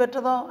അമ്മയും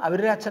പെറ്റതോ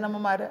അവരുടെ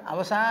അച്ഛനമ്മമാർ.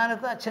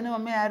 അവസാനത്തെ അച്ഛനും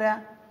അമ്മയും ആരാ?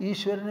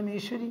 ഈശ്വരനും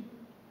ഈശ്വരി.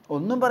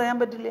 ഒന്നും പറയാൻ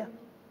പറ്റില്ല.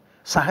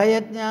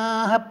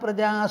 സഹയജ്ഞാഹ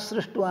പ്രജാ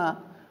സൃഷ്ട്വാ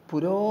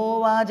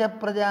പുരോവാച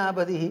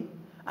പ്രജാപതി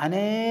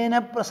അനേന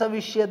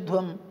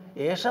പ്രസവിഷ്യധ്വം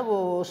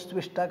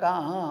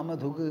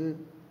ഏഷവോസ്ത്വിഷ്ടകാമധുക്.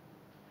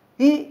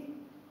 ഈ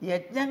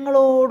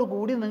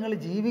യജ്ഞങ്ങളോടുകൂടി നിങ്ങൾ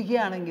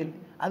ജീവിക്കുകയാണെങ്കിൽ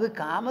അത്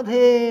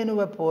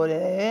കാമധേനുവെ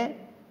പോലെ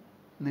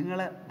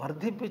നിങ്ങളെ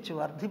വർദ്ധിപ്പിച്ച്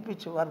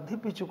വർദ്ധിപ്പിച്ച്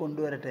വർദ്ധിപ്പിച്ച്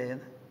കൊണ്ടുവരട്ടെ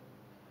എന്ന്.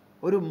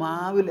 ഒരു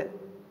മാവിൽ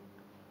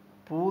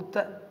പൂത്ത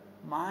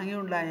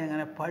മാങ്ങയുണ്ടായി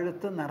അങ്ങനെ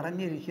പഴുത്ത്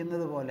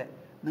നിറഞ്ഞിരിക്കുന്നത് പോലെ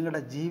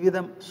നിങ്ങളുടെ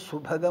ജീവിതം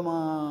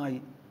സുഭഗമായി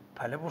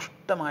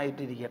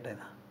ഫലപുഷ്ടമായിട്ടിരിക്കട്ടെ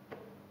എന്നാണ്.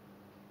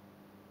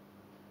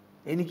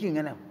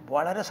 എനിക്കിങ്ങനെ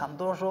വളരെ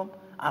സന്തോഷവും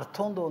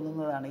അർത്ഥവും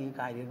തോന്നുന്നതാണ് ഈ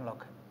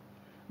കാര്യങ്ങളൊക്കെ.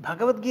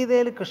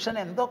 ഭഗവത്ഗീതയിൽ കൃഷ്ണൻ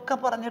എന്തൊക്കെ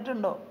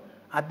പറഞ്ഞിട്ടുണ്ടോ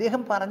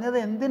അദ്ദേഹം പറഞ്ഞത്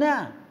എന്തിനാ?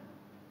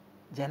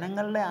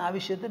 ജനങ്ങളുടെ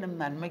ആവശ്യത്തിനും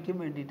നന്മയ്ക്കും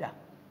വേണ്ടിയിട്ടാണ്.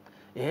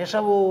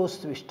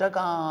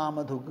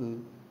 ഏഷവോസ്ത്വിഷ്ടകാമധുക്.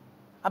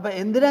 അപ്പം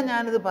എന്തിനാ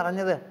ഞാനിത്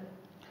പറഞ്ഞത്?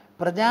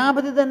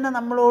 പ്രജാപതി തന്നെ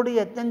നമ്മളോട്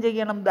യജ്ഞം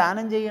ചെയ്യണം,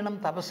 ദാനം ചെയ്യണം,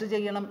 തപസ്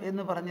ചെയ്യണം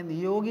എന്ന് പറഞ്ഞ്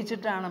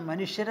നിയോഗിച്ചിട്ടാണ്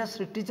മനുഷ്യരെ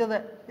സൃഷ്ടിച്ചത്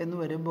എന്ന്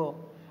വരുമ്പോൾ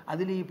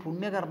അതിൽ ഈ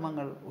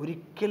പുണ്യകർമ്മങ്ങൾ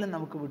ഒരിക്കലും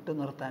നമുക്ക് വിട്ടു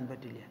നിർത്താൻ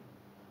പറ്റില്ല.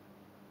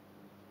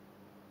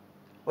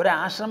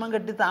 ഒരാശ്രമം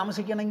കെട്ടി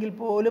താമസിക്കണമെങ്കിൽ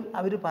പോലും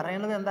അവർ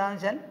പറയണത് എന്താണെന്ന്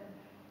വെച്ചാൽ,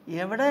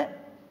 എവിടെ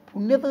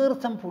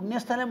പുണ്യതീർത്ഥം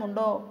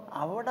പുണ്യസ്ഥലമുണ്ടോ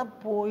അവിടെ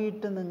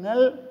പോയിട്ട് നിങ്ങൾ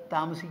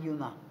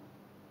താമസിക്കുന്ന.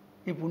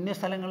 ഈ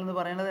പുണ്യസ്ഥലങ്ങൾ എന്ന്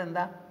പറയുന്നത്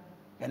എന്താ?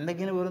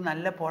 എന്തെങ്കിലും ഒരു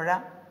നല്ല പുഴ,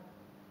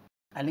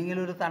 അല്ലെങ്കിൽ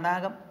ഒരു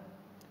തടാകം,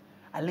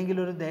 അല്ലെങ്കിൽ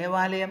ഒരു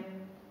ദേവാലയം,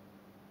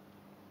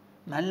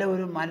 നല്ല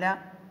ഒരു മല,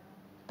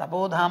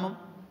 തപോധാമം,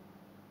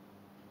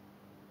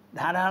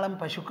 ധാരാളം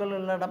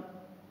പശുക്കളുള്ളിടം,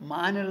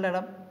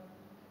 മാനുള്ളിടം,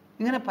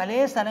 ഇങ്ങനെ പല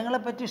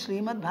സ്ഥലങ്ങളെപ്പറ്റി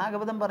ശ്രീമദ്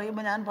ഭാഗവതം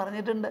പറയുമ്പോൾ ഞാൻ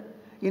പറഞ്ഞിട്ടുണ്ട്.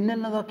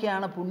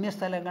 ഇന്നതൊക്കെയാണ്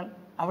പുണ്യസ്ഥലങ്ങൾ,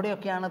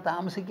 അവിടെയൊക്കെയാണ്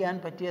താമസിക്കാൻ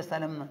പറ്റിയ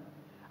സ്ഥലം എന്ന്.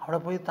 അവിടെ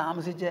പോയി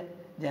താമസിച്ച്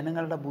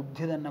ജനങ്ങളുടെ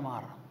ബുദ്ധി തന്നെ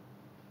മാറണം.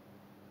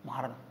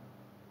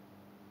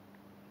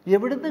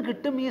 എവിടുന്ന്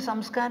കിട്ടും ഈ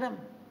സംസ്കാരം?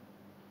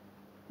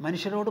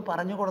 മനുഷ്യരോട്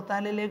പറഞ്ഞു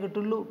കൊടുത്താലല്ലേ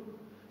കിട്ടുള്ളൂ.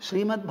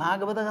 ശ്രീമദ്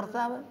ഭാഗവത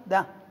കർത്താവ്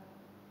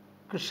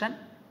കൃഷ്ണൻ,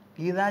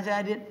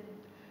 ഗീതാചാര്യൻ,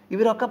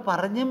 ഇവരൊക്കെ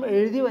പറഞ്ഞും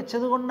എഴുതി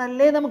വച്ചത്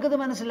കൊണ്ടല്ലേ നമുക്കിത്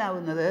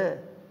മനസ്സിലാവുന്നത്.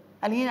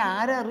 അല്ലെങ്കിൽ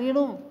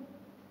ആരറിയണു?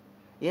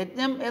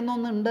 യജ്ഞം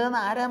എന്നൊന്നുണ്ടെന്ന്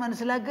ആരാ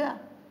മനസ്സിലാക്കുക?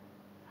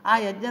 ആ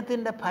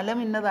യജ്ഞത്തിൻ്റെ ഫലം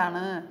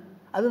ഇന്നതാണ്,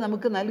 അത്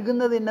നമുക്ക്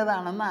നൽകുന്നത്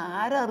ഇന്നതാണെന്ന്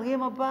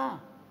ആരറിയുമപ്പാ?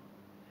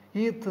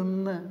 ഈ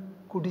തിന്ന്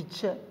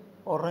കുടിച്ച്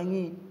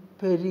ഉറങ്ങി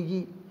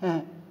പെരുകി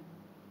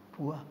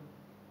പോവാ.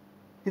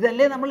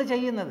 ഇതല്ലേ നമ്മൾ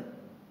ചെയ്യുന്നത്.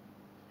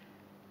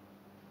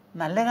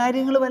 നല്ല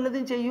കാര്യങ്ങൾ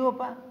വല്ലതും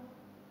ചെയ്യുമപ്പാ.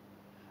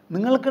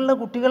 നിങ്ങൾക്കുള്ള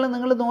കുട്ടികളെ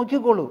നിങ്ങൾ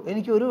നോക്കിക്കോളൂ,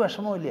 എനിക്കൊരു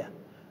വിഷമവുമില്ല.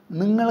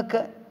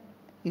 നിങ്ങൾക്ക്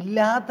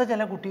ഇല്ലാത്ത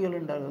ചില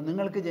കുട്ടികളുണ്ടല്ലോ,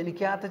 നിങ്ങൾക്ക്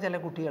ജനിക്കാത്ത ചില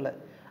കുട്ടികൾ,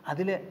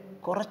 അതിൽ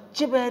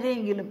കുറച്ച്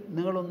പേരെയെങ്കിലും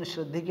നിങ്ങളൊന്ന്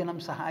ശ്രദ്ധിക്കണം,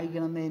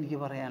 സഹായിക്കണം എന്നേ എനിക്ക്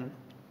പറയാനുള്ളൂ.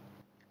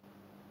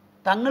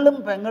 തങ്ങളും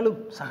പെങ്ങളും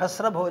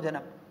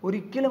സഹസ്രഭോജനം,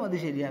 ഒരിക്കലും അത്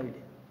ശരിയാവില്ല.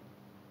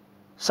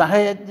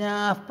 സഹയജ്ഞാ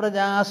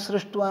പ്രജാ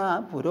സൃഷ്ട്വാ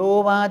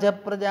പുരോവാച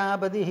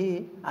പ്രജാപതി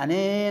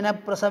അനേന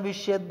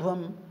പ്രസവിഷ്യധ്വം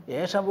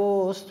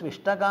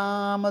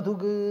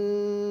ഏഷവോസ്ത്വിഷ്ടകാമധുക്.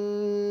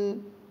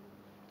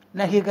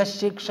 നഹി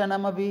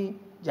കശ്ചിക്ഷണമപി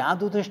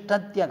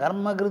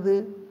ജാതുതിഷ്ഠത്യകർമ്മകൃത്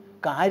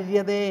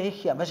കാര്യതേ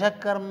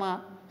ഹ്യവശകർമ്മ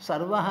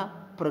സർവഃ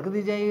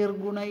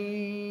പ്രകൃതിജൈർഗുണൈ.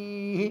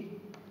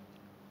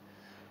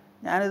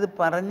 ഞാനിത്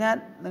പറഞ്ഞാൽ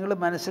നിങ്ങൾ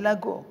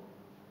മനസ്സിലാക്കുമോ?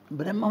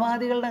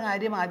 ബ്രഹ്മവാദികളുടെ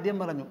കാര്യം ആദ്യം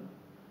പറഞ്ഞു,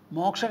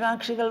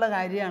 മോക്ഷകാക്ഷികളുടെ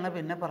കാര്യമാണ്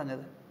പിന്നെ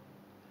പറഞ്ഞത്.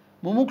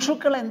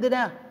 മുമുക്ഷുക്കൾ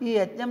എന്തിനാ ഈ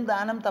യജ്ഞം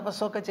ദാനം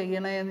തപസ്സൊക്കെ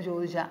ചെയ്യണേ എന്ന്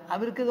ചോദിച്ചാൽ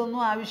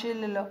അവർക്കിതൊന്നും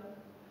ആവശ്യമില്ലല്ലോ.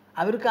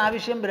 അവർക്ക്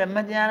ആവശ്യം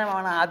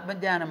ബ്രഹ്മജ്ഞാനമാണ്,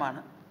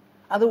 ആത്മജ്ഞാനമാണ്.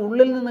 അത്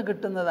ഉള്ളിൽ നിന്ന്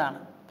കിട്ടുന്നതാണ്.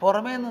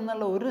 പുറമേ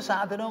നിന്നുള്ള ഒരു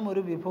സാധനവും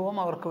ഒരു വിഭവവും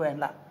അവർക്ക്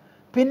വേണ്ട.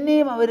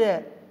 പിന്നെയും അവർ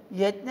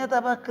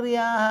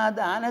യജ്ഞതപക്രിയാ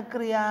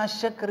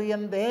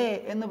ദാനക്രിയാശ്ചക്രിയന്തേ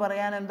എന്ന്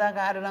പറയാൻ എന്താ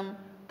കാരണം?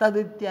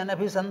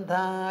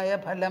 തദിത്യനഭിസന്ധായ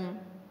ഫലം.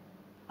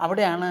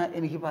 അവിടെയാണ്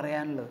എനിക്ക്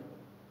പറയാനുള്ളത്.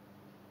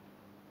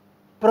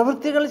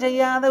 പ്രവൃത്തികൾ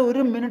ചെയ്യാതെ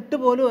ഒരു മിനിറ്റ്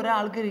പോലും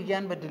ഒരാൾക്ക്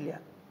ഇരിക്കാൻ പറ്റില്ല.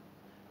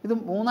 ഇത്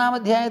 3-ാം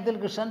അധ്യായത്തിൽ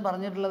കൃഷ്ണൻ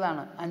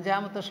പറഞ്ഞിട്ടുള്ളതാണ്,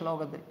 5-ാമത്തെ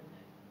ശ്ലോകത്തിൽ.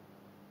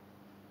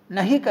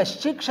 നഹി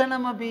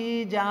കശ്ചിക്ഷണമപി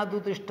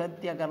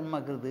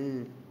ജാതുതിഷ്ഠത്യകർമ്മകൃത്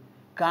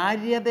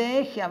കാര്യതേ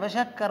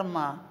ഹ്യവശകർമ്മ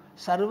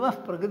സർവഃ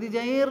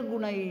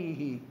പ്രകൃതിജൈർഗുണൈ.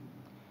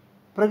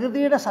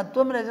 പ്രകൃതിയുടെ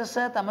സത്വം,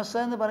 രജസ്, തമസ്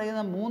എന്ന്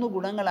പറയുന്ന 3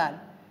 ഗുണങ്ങളാൽ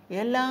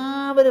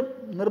എല്ലാവരും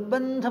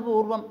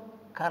നിർബന്ധപൂർവം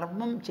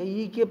കർമ്മം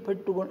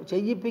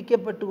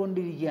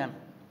ചെയ്യിപ്പിക്കപ്പെട്ടുകൊണ്ടിരിക്കുകയാണ്.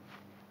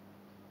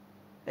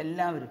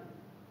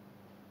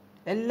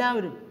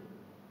 എല്ലാവരും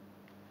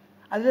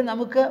അതിൽ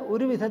നമുക്ക്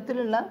ഒരു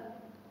വിധത്തിലുള്ള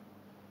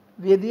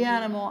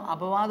വ്യതിയാനമോ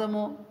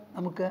അപവാദമോ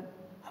നമുക്ക്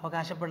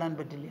അവകാശപ്പെടാൻ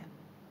പറ്റില്ല.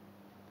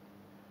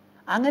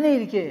 അങ്ങനെ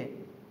ഇരിക്കെ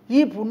ഈ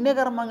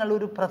പുണ്യകർമ്മങ്ങൾ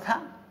ഒരു പ്രഥ,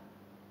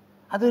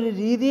 അതൊരു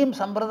രീതിയും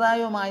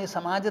സമ്പ്രദായവുമായി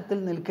സമാജത്തിൽ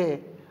നിൽക്കെ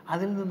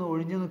അതിൽ നിന്ന്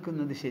ഒഴിഞ്ഞു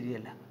നിൽക്കുന്നത്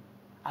ശരിയല്ല.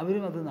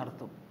 അവരും അത്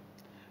നടത്തും.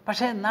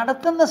 പക്ഷേ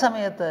നടത്തുന്ന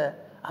സമയത്ത്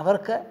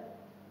അവർക്ക്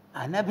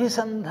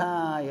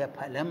അനഭിസന്ധായ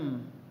ഫലം,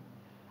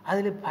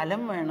 അതിൽ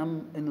ഫലം വേണം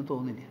എന്ന്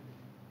തോന്നില്ല.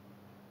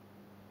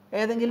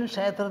 ഏതെങ്കിലും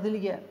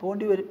ക്ഷേത്രത്തിലേക്ക്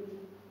പോകേണ്ടി വരും.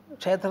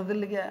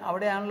 ക്ഷേത്രത്തിലേക്ക്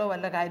അവിടെയാണല്ലോ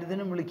വല്ല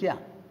കാര്യത്തിനും വിളിക്കുക.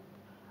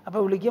 അപ്പോൾ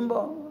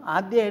വിളിക്കുമ്പോൾ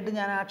ആദ്യമായിട്ട്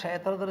ഞാൻ ആ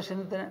ക്ഷേത്ര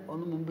ദർശനത്തിന്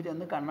ഒന്ന് മുമ്പ്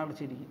ചെന്ന്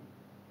കണ്ണടച്ചിരിക്കും.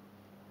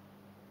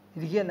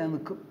 ഇരിക്കുകയല്ല,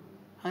 നിൽക്കും.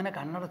 അങ്ങനെ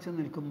കണ്ണടച്ച്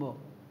നിൽക്കുമ്പോൾ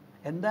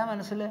എന്താ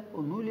മനസ്സിൽ?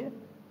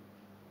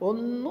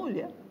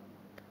 ഒന്നുമില്ല.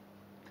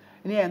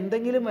 ഇനി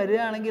എന്തെങ്കിലും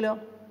വരികയാണെങ്കിലോ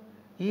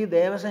ഈ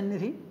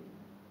ദേവസന്നിധി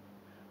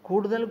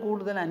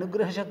കൂടുതൽ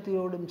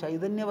അനുഗ്രഹശക്തിയോടും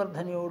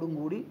ചൈതന്യവർദ്ധനയോടും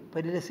കൂടി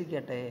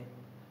പരിരസിക്കട്ടെ.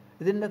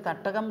 ഇതിൻ്റെ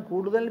തട്ടകം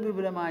കൂടുതൽ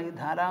വിപുലമായി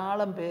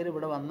ധാരാളം പേര്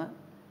ഇവിടെ വന്ന്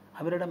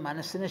അവരുടെ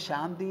മനസ്സിന്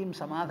ശാന്തിയും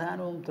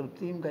സമാധാനവും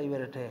തൃപ്തിയും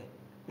കൈവരട്ടെ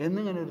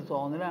എന്നിങ്ങനൊരു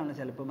തോന്നലാണ്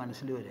ചിലപ്പോൾ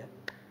മനസ്സിൽ വരിക.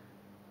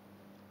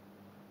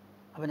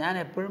 അപ്പോൾ ഞാൻ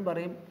എപ്പോഴും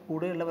പറയും,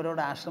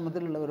 കൂടെയുള്ളവരോട്,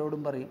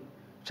 ആശ്രമത്തിലുള്ളവരോടും പറയും,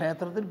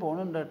 ക്ഷേത്രത്തിൽ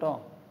പോകുന്നുണ്ട് കേട്ടോ,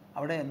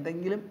 അവിടെ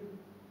എന്തെങ്കിലും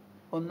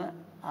ഒന്ന്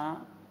ആ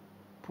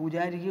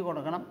പൂജാരിക്ക്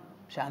കൊടുക്കണം,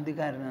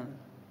 ശാന്തിക്കാരനാണ്.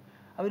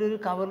 അവരൊരു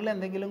കവറിൽ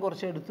എന്തെങ്കിലും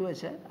കുറച്ച് എടുത്തു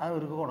വെച്ച് അത്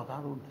അവർക്ക്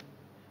കൊടുക്കാറുമുണ്ട്.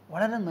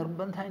 വളരെ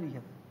നിർബന്ധമാണ്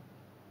എനിക്കത്.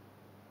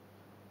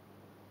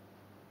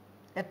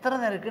 എത്ര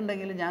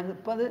തിരക്കുണ്ടെങ്കിലും ഞാൻ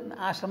ഇപ്പം അത്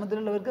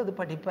ആശ്രമത്തിലുള്ളവർക്ക് അത്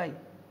പഠിപ്പായി.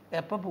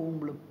 എപ്പോൾ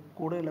പോകുമ്പോഴും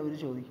കൂടെയുള്ളവർ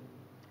ചോദിക്കും,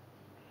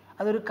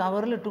 അതൊരു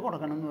കവറിലിട്ട്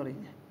കൊടുക്കണം എന്ന്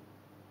പറയും ഞാൻ.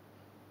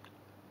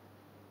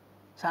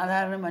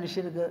 സാധാരണ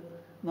മനുഷ്യർക്ക്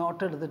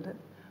നോട്ടെടുത്തിട്ട്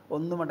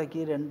 1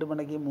 മടക്കി 2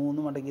 മടക്കി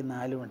 3 മടക്കി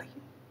 4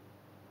 മടക്കി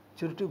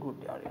ചുരുട്ടി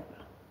കൂട്ടി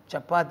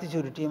ചപ്പാത്തി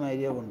ചുരുട്ടിയ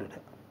മാതിരിയാണ് കൊണ്ടിടുക.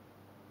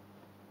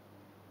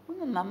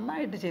 ഒന്ന്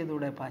നന്നായിട്ട്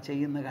ചെയ്തുകൂടെപ്പാ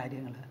ചെയ്യുന്ന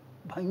കാര്യങ്ങൾ,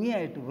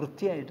 ഭംഗിയായിട്ട്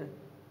വൃത്തിയായിട്ട്.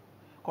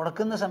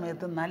 കൊടുക്കുന്ന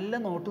സമയത്ത് നല്ല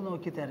നോട്ട്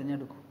നോക്കി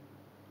തിരഞ്ഞെടുക്കും,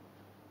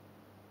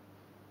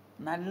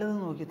 നല്ലത്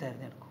നോക്കി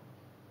തിരഞ്ഞെടുക്കും.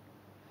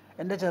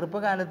 എൻ്റെ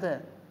ചെറുപ്പകാലത്ത്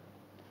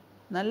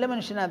നല്ല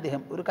മനുഷ്യനാണ്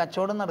അദ്ദേഹം, ഒരു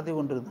കച്ചവടം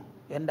നടത്തിക്കൊണ്ടിരുന്നു.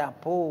 എൻ്റെ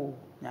അപ്പോ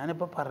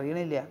ഞാനിപ്പോൾ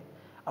പറയണില്ല,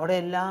 അവിടെ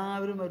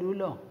എല്ലാവരും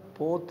വരുമല്ലോ,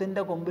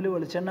 പോത്തിൻ്റെ കൊമ്പിൽ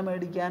വെളിച്ചെണ്ണ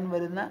മേടിക്കാൻ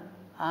വരുന്ന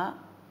ആ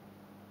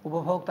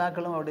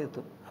ഉപഭോക്താക്കളും അവിടെ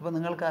എത്തും. അപ്പോൾ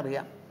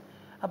നിങ്ങൾക്കറിയാം,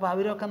 അപ്പോൾ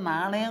അവരൊക്കെ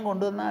നാണയം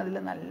കൊണ്ടുവന്നാൽ അതിൽ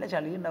നല്ല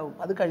ചളി ഉണ്ടാവും.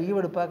 അത് കഴുകി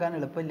വെടുപ്പാക്കാൻ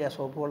എളുപ്പമില്ല,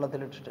 സോപ്പ്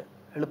വെള്ളത്തിലിട്ടിട്ട്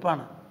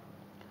എളുപ്പമാണ്.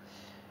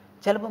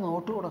 ചിലപ്പോൾ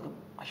നോട്ട് കൊടുക്കും,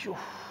 അയ്യോ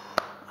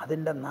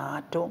അതിൻ്റെ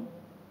നാറ്റവും.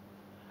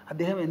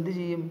 അദ്ദേഹം എന്ത്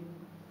ചെയ്യും?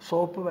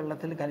 സോപ്പ്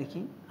വെള്ളത്തിൽ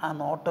കലക്കി ആ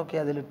നോട്ടൊക്കെ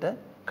അതിലിട്ട്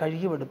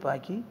കഴുകി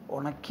വെടുപ്പാക്കി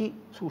ഉണക്കി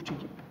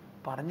സൂക്ഷിക്കും.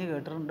 പറഞ്ഞു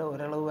കേട്ടിട്ടുണ്ട്,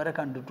 ഒരളവ് വരെ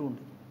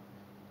കണ്ടിട്ടുമുണ്ട്.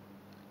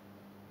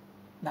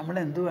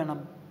 നമ്മളെന്ത് വേണം?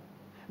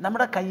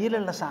 നമ്മുടെ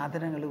കയ്യിലുള്ള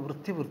സാധനങ്ങൾ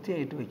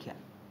വൃത്തിയായിട്ട് വയ്ക്കാൻ.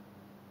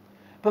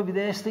 ഇപ്പോൾ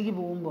വിദേശത്തേക്ക്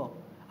പോകുമ്പോൾ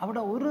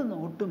അവിടെ ഒരു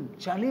നോട്ടും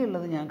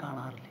ചളിയുള്ളത് ഞാൻ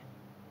കാണാറില്ല.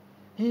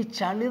 ഈ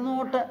ചളി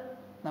നോട്ട്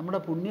നമ്മുടെ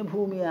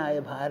പുണ്യഭൂമിയായ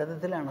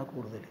ഭാരതത്തിലാണ്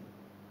കൂടുതൽ.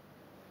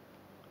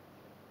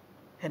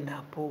 എൻ്റെ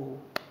അപ്പോ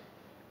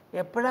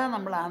എപ്പോഴാണ്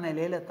നമ്മൾ ആ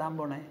നിലയിലെത്താൻ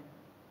പോണേ?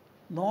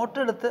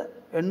 നോട്ടെടുത്ത്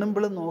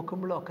എണ്ണുമ്പോഴും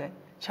നോക്കുമ്പോഴും ഒക്കെ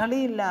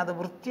ചളിയില്ലാതെ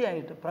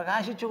വൃത്തിയായിട്ട്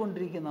പ്രകാശിച്ചു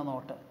കൊണ്ടിരിക്കുന്ന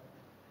നോട്ട്.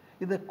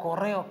 ഇത്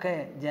കുറേയൊക്കെ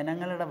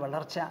ജനങ്ങളുടെ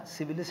വളർച്ച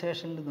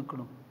സിവിലൈസേഷനിൽ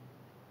നിൽക്കണം.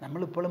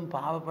 നമ്മളിപ്പോഴും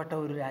പാവപ്പെട്ട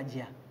ഒരു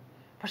രാജ്യമാണ്.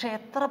 പക്ഷേ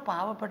എത്ര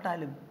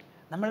പാവപ്പെട്ടാലും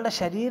നമ്മളുടെ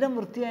ശരീരം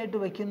വൃത്തിയായിട്ട്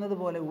വയ്ക്കുന്നത്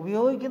പോലെ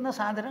ഉപയോഗിക്കുന്ന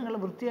സാധനങ്ങൾ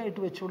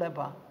വൃത്തിയായിട്ട്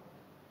വെച്ചൂടെപ്പാ.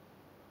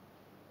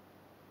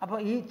 അപ്പോൾ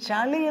ഈ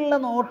ചളിയുള്ള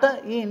നോട്ട്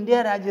ഈ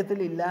ഇന്ത്യ രാജ്യത്തിൽ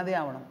ഇല്ലാതെ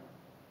ആവണം.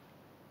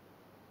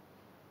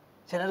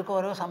 ചിലർക്ക്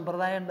ഓരോ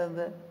സമ്പ്രദായം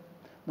ഉണ്ടെന്ന്,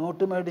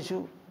 നോട്ട് മേടിച്ചു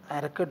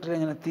അരക്കെട്ടിൽ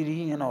ഇങ്ങനെ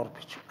തിരികെ ഇങ്ങനെ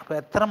ഓർപ്പിച്ചു. അപ്പോൾ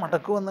എത്ര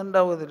മടക്ക്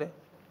വന്നിട്ടുണ്ടാവും അതിൽ?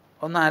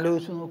 ഒന്ന്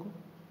ആലോചിച്ച് നോക്കൂ.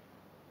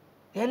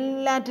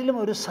 എല്ലാറ്റിലും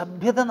ഒരു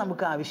സഭ്യത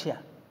നമുക്ക്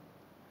ആവശ്യമാണ്.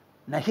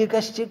 നഹി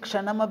കശ്ചി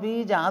ക്ഷണമപി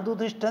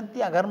ജാതുതിഷ്ഠത്തി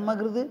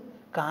അകർമ്മകൃത്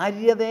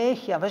കാര്യതേ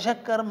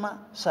ഹ്യവശക്കർമ്മ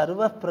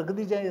സർവ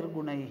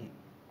പ്രകൃതിജൈർഗുണൈ.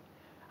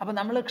 അപ്പം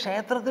നമ്മൾ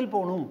ക്ഷേത്രത്തിൽ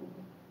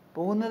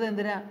പോകുന്നത്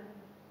എന്തിനാ?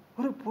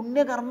 ഒരു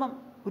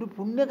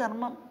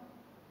പുണ്യകർമ്മം,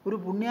 ഒരു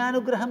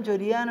പുണ്യാനുഗ്രഹം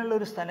ചൊരിയാനുള്ള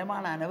ഒരു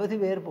സ്ഥലമാണ്. അനവധി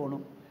പേർ പോണു.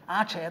 ആ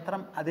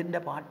ക്ഷേത്രം അതിൻ്റെ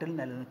പാട്ടിൽ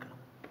നിലനിൽക്കണം.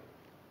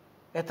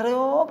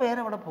 എത്രയോ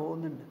പേരവിടെ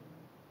പോകുന്നുണ്ട്.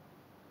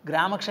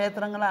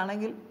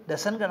 ഗ്രാമക്ഷേത്രങ്ങളാണെങ്കിൽ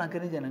ഡസൻ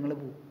കണക്കിന് ജനങ്ങൾ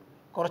പോകും.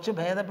 കുറച്ച്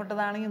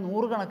ഭേദപ്പെട്ടതാണെങ്കിൽ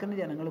 100 കണക്കിന്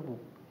ജനങ്ങൾ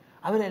പോകും.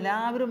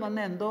 അവരെല്ലാവരും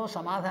വന്ന് എന്തോ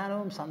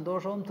സമാധാനവും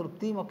സന്തോഷവും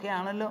തൃപ്തിയും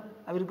ഒക്കെയാണല്ലോ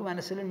അവർക്ക്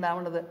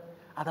മനസ്സിലുണ്ടാവേണ്ടത്.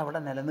 അതവിടെ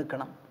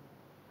നിലനിൽക്കണം.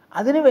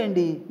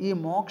 അതിനുവേണ്ടി ഈ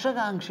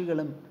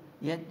മോക്ഷകാംക്ഷികളും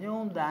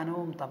യജ്ഞവും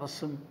ദാനവും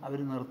തപസ്സും അവർ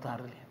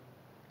നിർത്താറില്ല.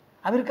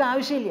 അവർക്ക്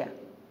ആവശ്യമില്ല.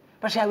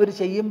 പക്ഷെ അവർ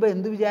ചെയ്യുമ്പോൾ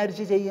എന്ത്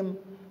വിചാരിച്ച് ചെയ്യും?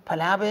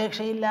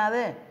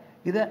 ഫലാപേക്ഷയില്ലാതെ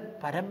ഇത്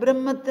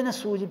പരബ്രഹ്മത്തിനെ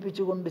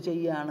സൂചിപ്പിച്ചുകൊണ്ട്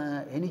ചെയ്യാണ്,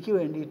 എനിക്ക്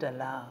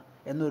വേണ്ടിയിട്ടല്ല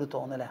എന്നൊരു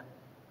തോന്നല.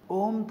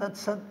 ഓം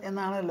തത്സത്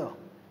എന്നാണല്ലോ.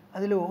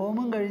 അതിൽ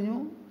ഓമും കഴിഞ്ഞു,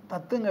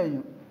 തത്തും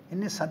കഴിഞ്ഞു.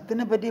 ഇനി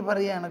സത്തിനെ പറ്റി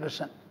പറയുകയാണ്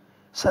കൃഷ്ണൻ.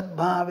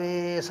 സദ്ഭാവേ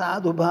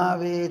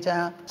സാധുഭാവേ ച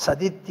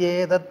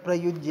സദിത്യേതത്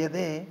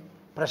പ്രയുജ്യതേ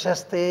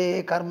പ്രശസ്തേ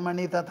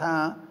കർമ്മണി തഥാ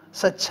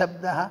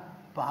സച്ഛബ്ദ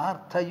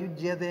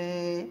പാർത്ഥയുജ്യതേ.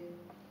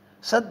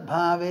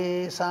 സദ്ഭാവേ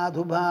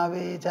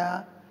സാധുഭാവേ ച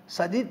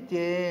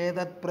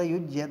സദിത്യേതത്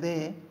പ്രയുജ്യതേ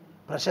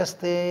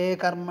പ്രശസ്തേ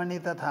കർമ്മണി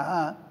തഥാ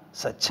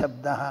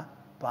സച്ഛബ്ദഃ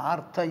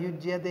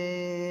പാർത്ഥയുജ്യതേ.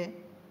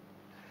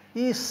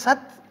 ഈ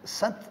സത്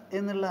സത്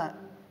എന്നുള്ള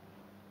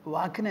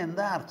വാക്കിന്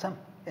എന്താ അർത്ഥം?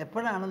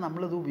 എപ്പോഴാണ്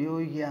നമ്മളിത്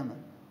ഉപയോഗിക്കുക എന്ന്?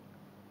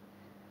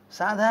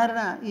 സാധാരണ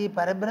ഈ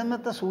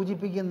പരബ്രഹ്മത്തെ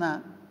സൂചിപ്പിക്കുന്ന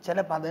ചില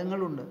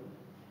പദങ്ങളുണ്ട്.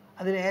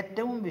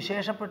 അതിലേറ്റവും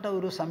വിശേഷപ്പെട്ട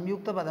ഒരു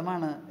സംയുക്ത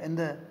പദമാണ്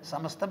എന്ത്?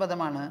 സമസ്ത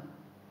പദമാണ്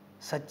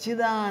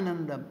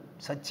സച്ചിദാനന്ദം.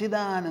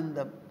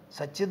 സച്ചിദാനന്ദം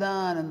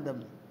സച്ചിദാനന്ദം.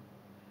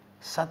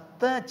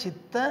 സത്ത്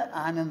ചിത്ത്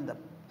ആനന്ദം.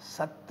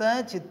 സത്ത്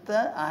ചിത്ത്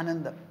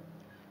ആനന്ദം.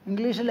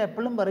 ഇംഗ്ലീഷിൽ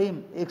എപ്പോഴും പറയും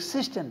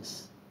എക്സിസ്റ്റൻസ്,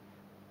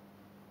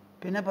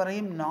 പിന്നെ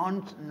പറയും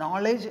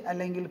നോളേജ്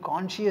അല്ലെങ്കിൽ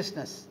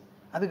കോൺഷ്യസ്നെസ്,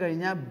 അത്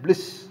കഴിഞ്ഞാൽ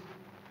ബ്ലിസ്.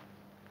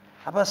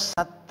 അപ്പോൾ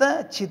സത്ത്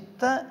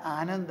ചിത്ത്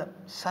ആനന്ദം.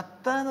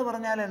 സത്ത് എന്ന്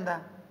പറഞ്ഞാൽ എന്താ?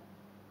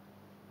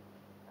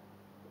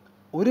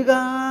 ഒരു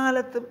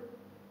കാലത്തും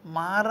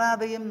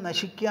മാറാതെയും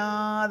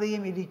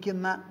നശിക്കാതെയും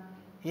ഇരിക്കുന്ന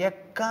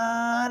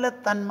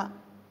എക്കാലത്തന്മ,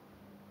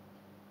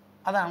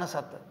 അതാണ്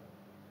സത്ത്.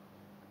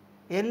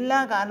 എല്ലാ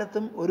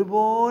കാലത്തും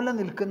ഒരുപോലെ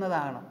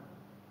നിൽക്കുന്നതാണ്,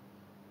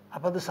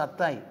 അപ്പം അത്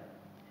സത്തായി.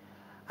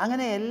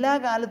 അങ്ങനെ എല്ലാ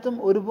കാലത്തും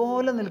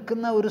ഒരുപോലെ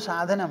നിൽക്കുന്ന ഒരു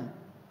സാധനം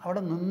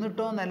അവിടെ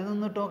നിന്നിട്ടോ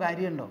നിലനിന്നിട്ടോ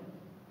കാര്യമുണ്ടോ?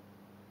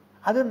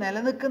 അത്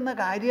നിലനിൽക്കുന്ന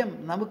കാര്യം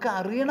നമുക്ക്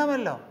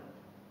അറിയണമല്ലോ.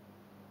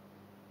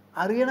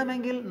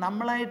 അറിയണമെങ്കിൽ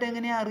നമ്മളായിട്ട്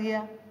എങ്ങനെയാണ്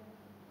അറിയുക?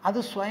 അത്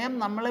സ്വയം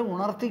നമ്മളെ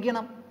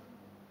ഉണർത്തിക്കണം.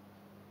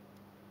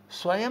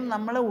 സ്വയം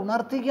നമ്മളെ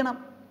ഉണർത്തിക്കണം.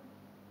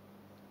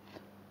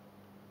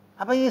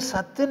 അപ്പം ഈ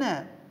സത്തിന്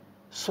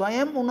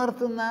സ്വയം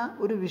ഉണർത്തുന്ന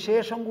ഒരു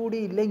വിശേഷം കൂടി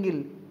ഇല്ലെങ്കിൽ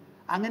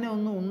അങ്ങനെ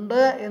ഒന്നും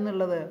ഉണ്ട്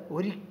എന്നുള്ളത്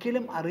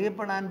ഒരിക്കലും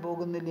അറിയപ്പെടാൻ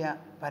പോകുന്നില്ല,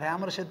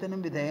 പരാമർശത്തിനും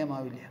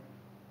വിധേയമാവില്ല.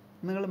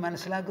 നിങ്ങൾ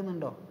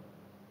മനസ്സിലാക്കുന്നുണ്ടോ?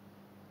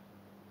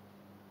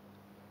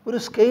 ഒരു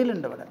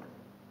സ്കെയിലുണ്ട് അവിടെ,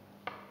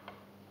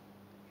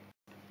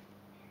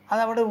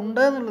 അതവിടെ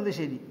ഉണ്ട് എന്നുള്ളത്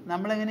ശരി.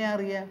 നമ്മളെങ്ങനെയാണ്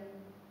അറിയുക?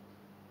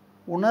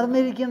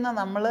 ഉണർന്നിരിക്കുന്ന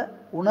നമ്മൾ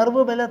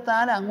ഉണർവ്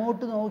ബലത്താൽ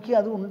അങ്ങോട്ട് നോക്കി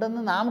അത്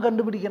ഉണ്ടെന്ന് നാം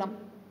കണ്ടുപിടിക്കണം.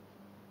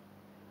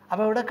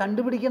 അപ്പോൾ ഇവിടെ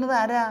കണ്ടുപിടിക്കുന്നത്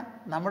ആരാ?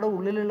 നമ്മുടെ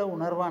ഉള്ളിലുള്ള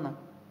ഉണർവാണ്.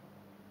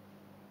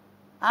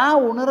 ആ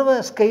ഉണർവ്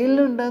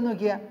സ്കെയിലുണ്ടെന്ന്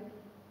നോക്കിയാൽ,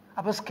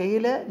 അപ്പോൾ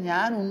സ്കെയില്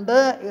ഞാനുണ്ട്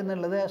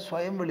എന്നുള്ളത്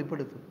സ്വയം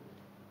വെളിപ്പെടുത്തും.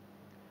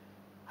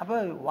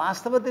 അപ്പോൾ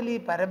വാസ്തവത്തിൽ ഈ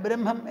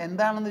പരബ്രഹ്മം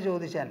എന്താണെന്ന്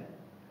ചോദിച്ചാൽ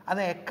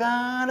അത്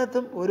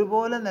എക്കാലത്തും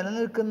ഒരുപോലെ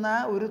നിലനിൽക്കുന്ന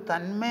ഒരു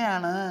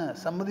തന്മയാണ്,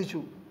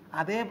 സമ്മതിച്ചു.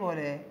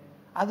 അതേപോലെ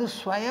അത്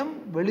സ്വയം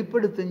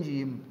വെളിപ്പെടുത്തുകയും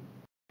ചെയ്യും.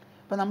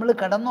 ഇപ്പം നമ്മൾ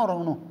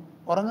കിടന്നുറങ്ങണു,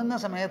 ഉറങ്ങുന്ന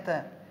സമയത്ത്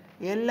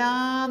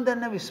എല്ലാം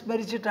തന്നെ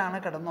വിസ്മരിച്ചിട്ടാണ്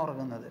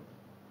കിടന്നുറങ്ങുന്നത്.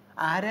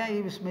 ആരാ ഈ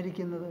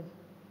വിസ്മരിക്കുന്നത്?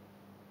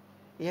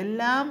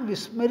 എല്ലാം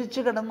വിസ്മരിച്ച്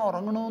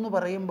കിടന്നുറങ്ങണമെന്ന്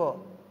പറയുമ്പോൾ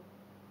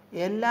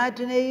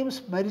എല്ലാറ്റിനെയും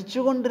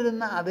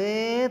സ്മരിച്ചുകൊണ്ടിരുന്ന അതേ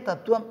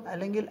തത്വം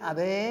അല്ലെങ്കിൽ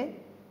അതേ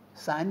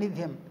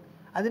സാന്നിധ്യം,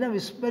 അതിനെ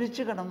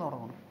വിസ്മരിച്ച്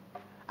കിടന്നുറങ്ങണം.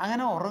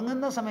 അങ്ങനെ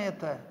ഉറങ്ങുന്ന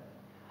സമയത്ത്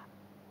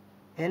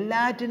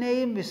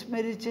എല്ലാറ്റിനെയും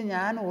വിസ്മരിച്ച്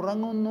ഞാൻ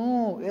ഉറങ്ങുന്നു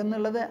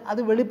എന്നുള്ളത്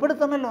അത്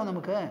വെളിപ്പെടുത്തണമല്ലോ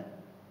നമുക്ക്.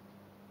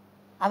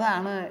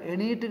 അതാണ്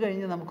എണീറ്റ്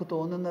കഴിഞ്ഞ് നമുക്ക്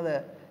തോന്നുന്നത്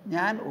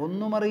ഞാൻ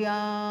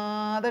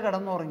ഒന്നുമറിയാതെ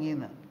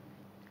കിടന്നുറങ്ങിയെന്ന്.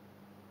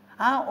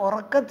 ആ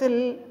ഉറക്കത്തിൽ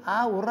ആ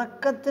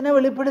ഉറക്കത്തിനെ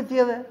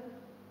വെളിപ്പെടുത്തിയത്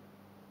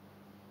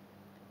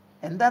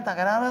എന്താ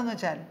തകരാറെന്ന്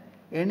വെച്ചാൽ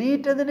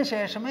എണീറ്റതിന്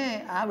ശേഷമേ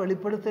ആ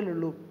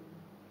വെളിപ്പെടുത്തലുള്ളൂ.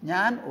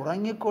 ഞാൻ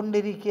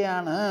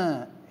ഉറങ്ങിക്കൊണ്ടിരിക്കുകയാണ്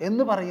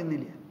എന്ന്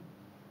പറയുന്നില്ല,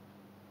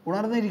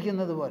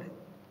 ഉണർന്നിരിക്കുന്നത് പോലെ.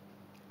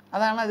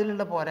 അതാണ്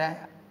അതിലുള്ള പോരായ.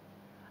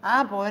 ആ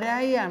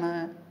പോരായാണ്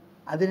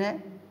അതിനെ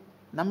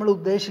നമ്മൾ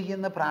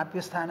ഉദ്ദേശിക്കുന്ന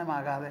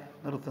പ്രാപ്യസ്ഥാനമാകാതെ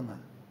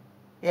നിർത്തുന്നത്.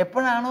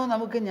 എപ്പോഴാണോ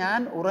നമുക്ക് ഞാൻ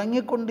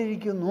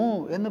ഉറങ്ങിക്കൊണ്ടിരിക്കുന്നു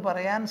എന്ന്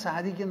പറയാൻ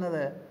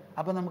സാധിക്കുന്നത്,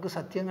 അപ്പോൾ നമുക്ക്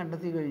സത്യം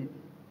കണ്ടെത്തി കഴിയും.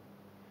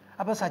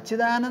 അപ്പോൾ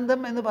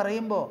സച്ചിദാനന്ദം എന്ന്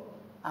പറയുമ്പോൾ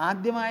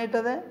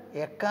ആദ്യമായിട്ടത്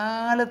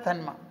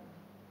എക്കാലത്തന്മ,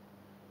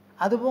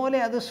 അതുപോലെ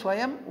അത്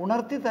സ്വയം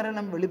ഉണർത്തി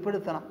തരണം,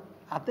 വെളിപ്പെടുത്തണം.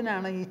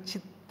 അതിനാണ് ഈ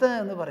ചിത്ത്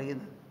എന്ന്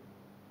പറയുന്നത്,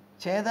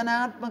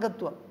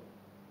 ചേതനാത്മകത്വം.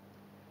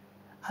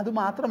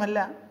 അതുമാത്രമല്ല,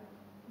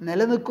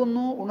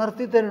 നിലനിൽക്കുന്നു,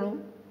 ഉണർത്തി തരണു.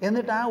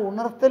 എന്നിട്ട് ആ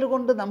ഉണർത്തൽ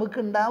കൊണ്ട്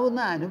നമുക്കുണ്ടാവുന്ന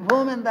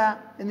അനുഭവം എന്താ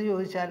എന്ന്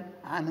ചോദിച്ചാൽ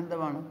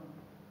ആനന്ദമാണ്.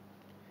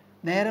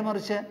 നേരെ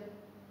മറിച്ച്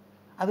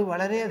അത്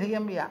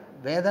വളരെയധികം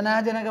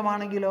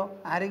വേദനാജനകമാണെങ്കിലോ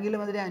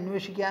ആരെങ്കിലും അതിനെ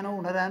അന്വേഷിക്കാനോ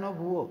ഉണരാനോ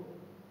പോവോ?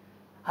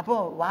 അപ്പോൾ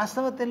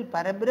വാസ്തവത്തിൽ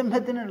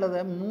പരബ്രഹ്മത്തിനുള്ളത്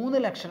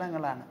 3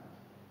 ലക്ഷണങ്ങളാണ്.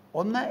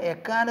 ഒന്ന്,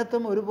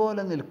 എക്കാലത്തും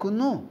ഒരുപോലെ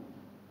നിൽക്കുന്നു,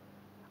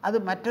 അത്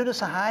മറ്റൊരു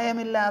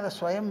സഹായമില്ലാതെ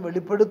സ്വയം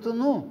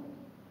വെളിപ്പെടുത്തുന്നു.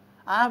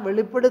 ആ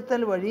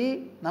വെളിപ്പെടുത്തൽ വഴി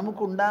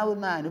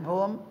നമുക്കുണ്ടാവുന്ന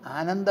അനുഭവം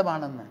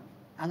ആനന്ദമാണെന്ന്.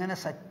 അങ്ങനെ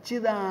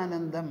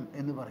സച്ചിദാനന്ദം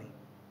എന്ന് പറയും.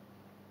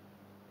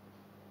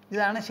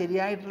 ഇതാണ്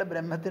ശരിയായിട്ടുള്ള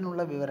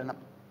ബ്രഹ്മത്തിനുള്ള വിവരണം.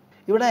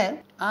 ഇവിടെ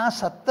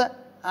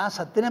ആ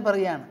സത്തിനെ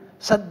പറയാണ്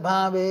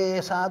സദ്ഭാവേ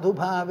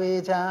സാധുഭാവേ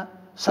ച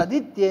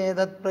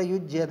സദിത്യേതത്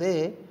പ്രയുജ്യതേ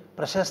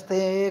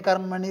പ്രശസ്തേ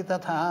കർമ്മണി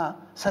തഥാ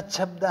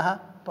സച്ഛബ്ദഃ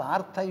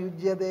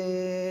പാർത്ഥയുജ്യതേ.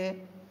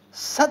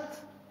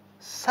 സത്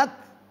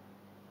സത്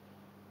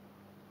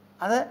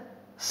അത്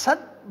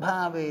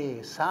സദ്ഭാവേ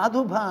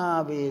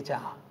സാധുഭാവേ ച.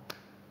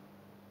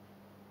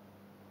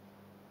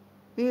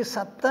 ഈ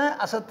സത്ത്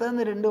അസത്ത്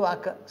എന്ന് 2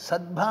 വാക്ക്.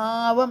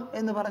 സദ്ഭാവം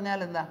എന്ന് പറഞ്ഞാൽ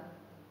എന്താ?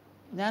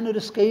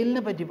 ഞാനൊരു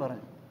സ്കെയിലിനെ പറ്റി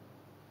പറഞ്ഞു.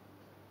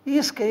 ഈ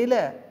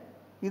സ്കെയില്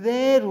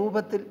ഇതേ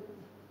രൂപത്തിൽ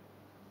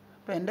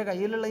ഇപ്പം എൻ്റെ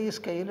കയ്യിലുള്ള ഈ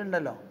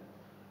സ്കെയിലുണ്ടല്ലോ,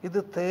 ഇത്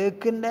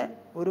തേക്കിൻ്റെ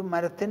ഒരു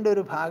മരത്തിൻ്റെ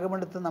ഒരു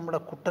ഭാഗമെടുത്ത് നമ്മുടെ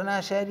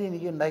കുട്ടനാശാരി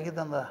എനിക്ക് ഉണ്ടാക്കി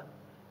തന്നതാണ്.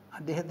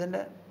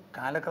 അദ്ദേഹത്തിൻ്റെ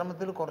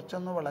കാലക്രമത്തിൽ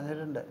കുറച്ചൊന്ന്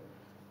വളഞ്ഞിട്ടുണ്ട്.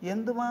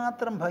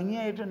 എന്തുമാത്രം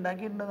ഭംഗിയായിട്ട്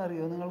ഉണ്ടാക്കിയിട്ടുണ്ടെന്ന്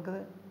അറിയുമോ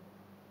നിങ്ങൾക്കിത്?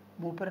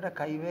 മൂപ്പരുടെ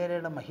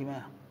കൈവേലയുടെ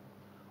മഹിമയാണ്.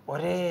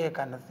 ഒരേ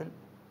കനത്തിൽ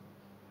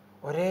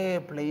ഒരേ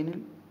പ്ലെയിനിൽ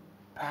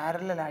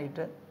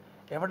പാരലായിട്ട്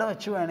എവിടെ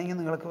വെച്ച് വേണമെങ്കിൽ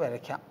നിങ്ങൾക്ക്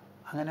വരയ്ക്കാം.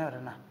 അങ്ങനെ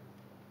വരണം.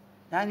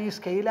 ഞാൻ ഈ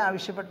സ്കെയിൽ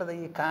ആവശ്യപ്പെട്ടത്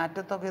ഈ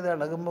കാറ്റത്തൊക്കെ ഇത്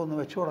ഇളകുമ്പോൾ ഒന്ന്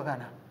വെച്ച്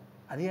കൊടുക്കാനാണ്.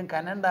 അധികം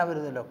കനം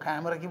ഉണ്ടാവരുതല്ലോ,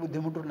 ക്യാമറയ്ക്ക്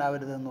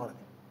ബുദ്ധിമുട്ടുണ്ടാവരുതെന്ന്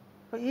പറഞ്ഞു.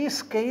 അപ്പോൾ ഈ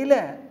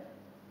സ്കെയില്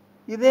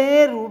ഇതേ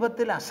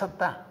രൂപത്തിൽ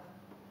അസത്ത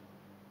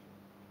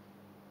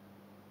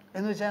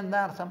എന്ന് വെച്ചാൽ എന്താ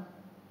അർത്ഥം?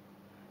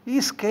 ഈ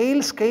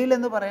സ്കെയിൽ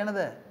എന്ന്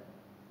പറയണത്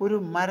ഒരു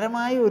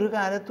മരമായി ഒരു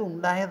കാലത്ത്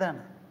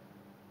ഉണ്ടായതാണ്.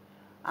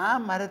 ആ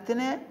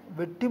മരത്തിനെ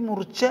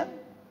വെട്ടിമുറിച്ച്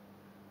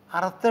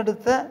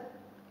അറുത്തെടുത്ത്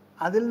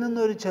അതിൽ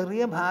നിന്നൊരു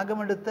ചെറിയ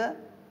ഭാഗമെടുത്ത്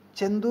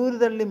ചെന്തൂര്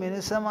തള്ളി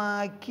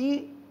മിനുസമാക്കി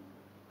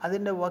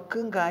അതിൻ്റെ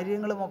വക്കും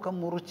കാര്യങ്ങളുമൊക്കെ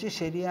മുറിച്ച്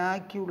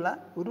ശരിയാക്കിയുള്ള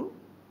ഒരു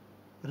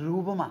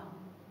രൂപമാണ്.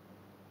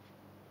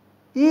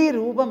 ഈ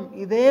രൂപം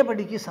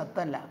ഇതേപടിക്ക്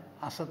സത്തല്ല,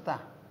 അസത്ത.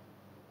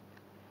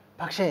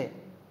 പക്ഷേ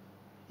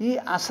ഈ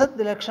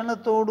അസത്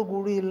ലക്ഷണത്തോടു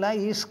കൂടിയുള്ള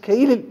ഈ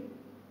സ്കെയിലിൽ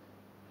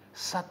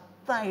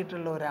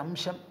സത്തായിട്ടുള്ള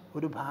ഒരംശം,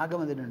 ഒരു ഭാഗം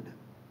അതിനുണ്ട്.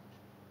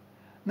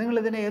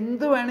 നിങ്ങളിതിനെ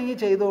എന്ത് വേണമെങ്കിൽ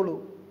ചെയ്തോളൂ,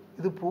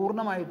 ഇത്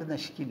പൂർണ്ണമായിട്ട്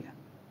നശിക്കില്ല,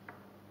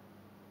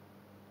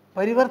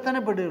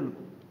 പരിവർത്തനപ്പെടുകയുള്ളൂ.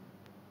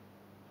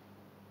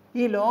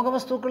 ഈ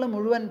ലോകവസ്തുക്കൾ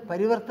മുഴുവൻ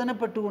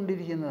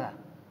പരിവർത്തനപ്പെട്ടുകൊണ്ടിരിക്കുന്നതാണ്.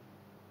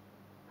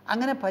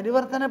 അങ്ങനെ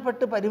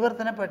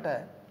പരിവർത്തനപ്പെട്ട്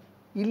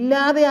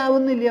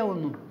ഇല്ലാതെയാവുന്നില്ല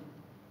ഒന്നും,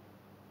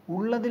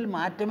 ഉള്ളതിൽ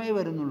മാറ്റമേ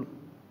വരുന്നുള്ളൂ.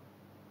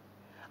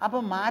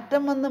 അപ്പം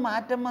മാറ്റം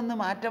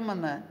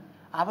വന്ന്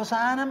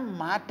അവസാനം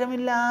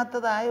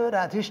മാറ്റമില്ലാത്തതായ ഒരു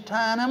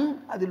അധിഷ്ഠാനം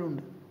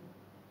അതിലുണ്ട്.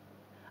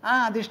 ആ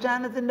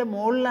അധിഷ്ഠാനത്തിൻ്റെ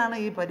മുകളിലാണ്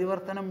ഈ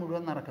പരിവർത്തനം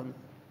മുഴുവൻ നടക്കുന്നത്.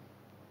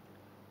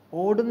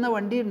 ഓടുന്ന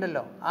വണ്ടി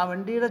ഉണ്ടല്ലോ, ആ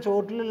വണ്ടിയുടെ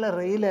ചോട്ടിലുള്ള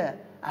റെയില്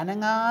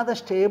അനങ്ങാതെ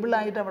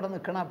സ്റ്റേബിളായിട്ട് അവിടെ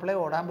നിൽക്കണം, അപ്പോഴേ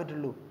ഓടാൻ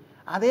പറ്റുള്ളൂ.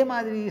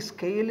 അതേമാതിരി ഈ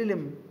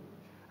സ്കെയിലിലും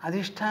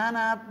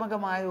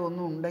അധിഷ്ഠാനാത്മകമായ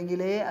ഒന്നും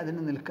ഉണ്ടെങ്കിലേ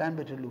അതിന് നിൽക്കാൻ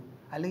പറ്റുള്ളൂ.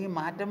 അല്ലെങ്കിൽ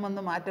മാറ്റം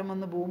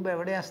വന്ന് പോകുമ്പോൾ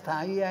എവിടെയാണ്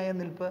സ്ഥായിയായ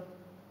നിൽപ്പ്?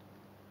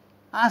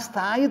 ആ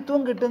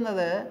സ്ഥായിത്വം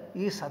കിട്ടുന്നത്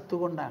ഈ സത്ത്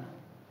കൊണ്ടാണ്.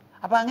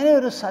 അപ്പം അങ്ങനെ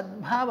ഒരു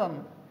സദ്ഭാവം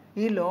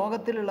ഈ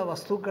ലോകത്തിലുള്ള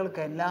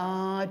വസ്തുക്കൾക്ക്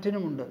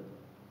എല്ലാറ്റിനുമുണ്ട്.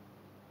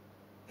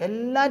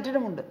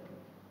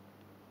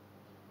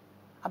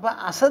 അപ്പം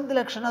അസദ്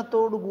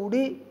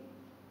ലക്ഷണത്തോടുകൂടി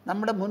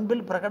നമ്മുടെ മുൻപിൽ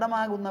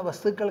പ്രകടമാകുന്ന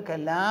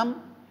വസ്തുക്കൾക്കെല്ലാം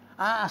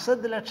ആ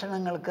അസദ്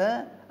ലക്ഷണങ്ങൾക്ക്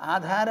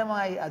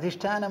ആധാരമായി,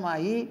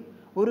 അധിഷ്ഠാനമായി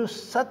ഒരു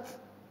സത്,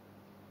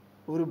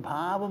 ഒരു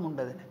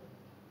ഭാവമുണ്ടതിന്.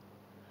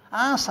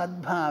 ആ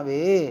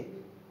സദ്ഭാവേ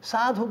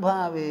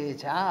സാധുഭാവേ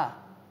ച.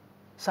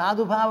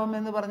 സാധുഭാവം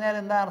എന്ന് പറഞ്ഞാൽ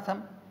എന്താ അർത്ഥം?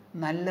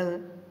 നല്ലത്,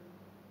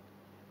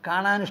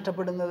 കാണാൻ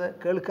ഇഷ്ടപ്പെടുന്നത്,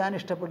 കേൾക്കാൻ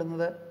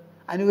ഇഷ്ടപ്പെടുന്നത്,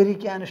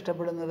 അനുകരിക്കാൻ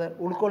ഇഷ്ടപ്പെടുന്നത്,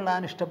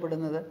 ഉൾക്കൊള്ളാൻ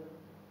ഇഷ്ടപ്പെടുന്നത്.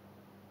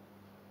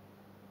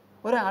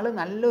 ഒരാൾ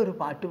നല്ലൊരു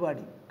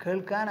പാട്ടുപാടി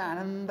കേൾക്കാൻ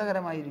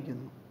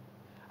ആനന്ദകരമായിരിക്കുന്നു.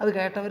 അത്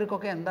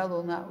കേട്ടവർക്കൊക്കെ എന്താ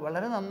തോന്നുക?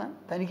 വളരെ നന്ന്,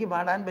 തനിക്ക്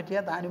പാടാൻ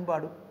പറ്റിയാൽ താനും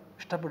പാടും,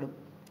 ഇഷ്ടപ്പെടും.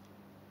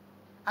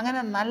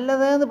 അങ്ങനെ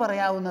നല്ലതെന്ന്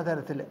പറയാവുന്ന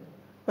തരത്തിൽ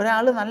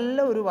ഒരാൾ നല്ല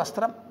ഒരു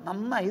വസ്ത്രം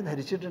നന്നായി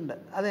ധരിച്ചിട്ടുണ്ട്.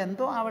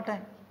 അതെന്തോ ആവട്ടെ,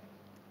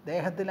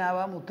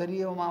 ദേഹത്തിലാവാം,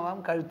 ഉത്തരീയവുമാവാം,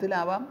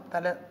 കഴുത്തിലാവാം,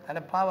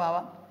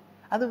 തലപ്പാവാം.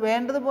 അത്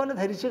വേണ്ടതുപോലെ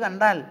ധരിച്ച്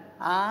കണ്ടാൽ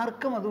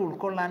ആർക്കും അത്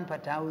ഉൾക്കൊള്ളാൻ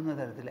പറ്റാവുന്ന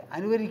തരത്തിൽ,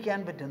 അനുകരിക്കാൻ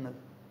പറ്റുന്നത്.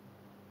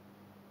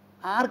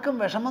 ആർക്കും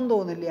വിഷമം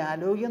തോന്നില്ല,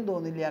 ആലോക്യം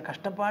തോന്നില്ല,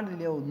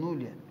 കഷ്ടപ്പാടില്ല,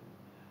 ഒന്നുമില്ല.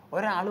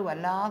 ഒരാൾ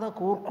വല്ലാതെ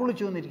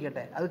കൂർക്കുളിച്ചു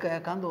എന്നിരിക്കട്ടെ, അത്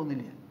കേൾക്കാൻ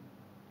തോന്നില്ല.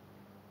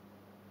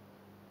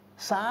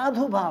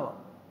 സാധുഭാവം.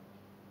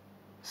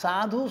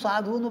 സാധു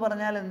എന്ന്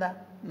പറഞ്ഞാൽ എന്താ?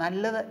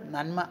 നല്ലത്,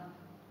 നന്മ.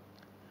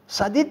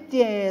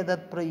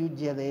 സദിത്യേതത്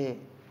പ്രയുജ്യതേ.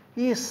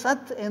 ഈ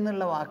സത്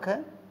എന്നുള്ള വാക്ക്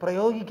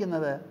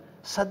പ്രയോഗിക്കുന്നത്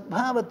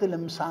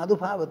സദ്ഭാവത്തിലും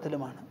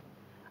സാധുഭാവത്തിലുമാണ്.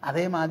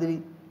 അതേമാതിരി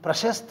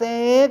പ്രശസ്തേ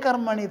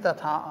കർമ്മണി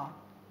തഥാ.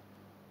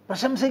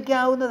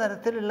 പ്രശംസിക്കാവുന്ന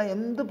തരത്തിലുള്ള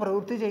എന്ത്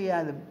പ്രവൃത്തി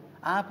ചെയ്യാനും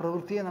ആ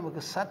പ്രവൃത്തിയെ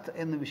നമുക്ക് സത്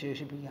എന്ന്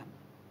വിശേഷിപ്പിക്കാം.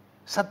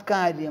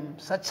 സത്കാര്യം,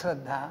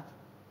 സശ്രദ്ധ,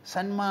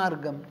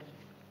 സന്മാർഗം,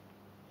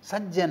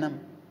 സജ്ജനം,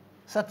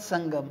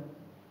 സത്സംഗം.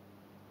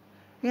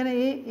 ഇങ്ങനെ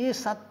ഈ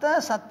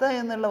സത്ത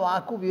എന്നുള്ള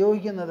വാക്ക്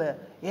ഉപയോഗിക്കുന്നത്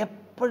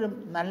എപ്പോഴും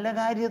നല്ല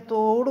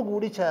കാര്യത്തോടു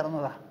കൂടി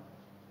ചേർന്നതാണ്.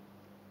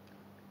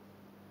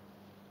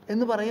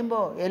 എന്ന്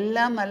പറയുമ്പോൾ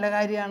എല്ലാം നല്ല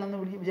കാര്യമാണെന്ന്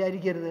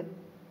വിചാരിക്കരുത്.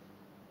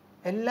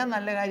 എല്ലാം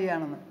നല്ല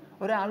കാര്യമാണെന്ന്.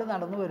 ഒരാൾ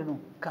നടന്നു വരുന്നു,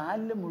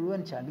 കാലിൽ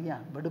മുഴുവൻ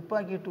ചളിയാണ്,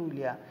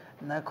 വെടുപ്പാക്കിയിട്ടുമില്ല,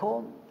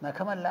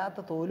 നഖമല്ലാത്ത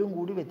തോലും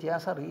കൂടി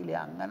വ്യത്യാസം അറിയില്ല.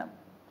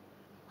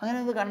 അങ്ങനെ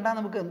ഒന്ന് കണ്ടാൽ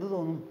നമുക്ക് എന്ത്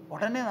തോന്നും?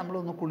 ഉടനെ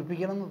നമ്മളൊന്ന്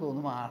കുളിപ്പിക്കണം എന്ന്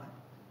തോന്നും ആൾ.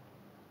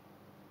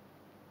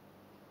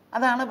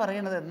 അതാണ്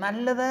പറയണത്.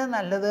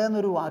 നല്ലത്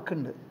എന്നൊരു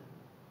വാക്കുണ്ട്.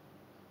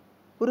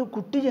 ഒരു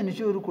കുട്ടി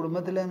ജനിച്ചു ഒരു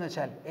കുടുംബത്തിലെന്ന്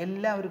വെച്ചാൽ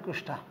എല്ലാവർക്കും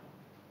ഇഷ്ടമാണ്.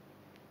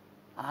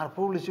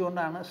 ആർപ്പ്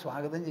വിളിച്ചുകൊണ്ടാണ്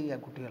സ്വാഗതം ചെയ്യുക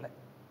കുട്ടികളെ.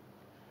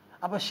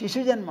 അപ്പോൾ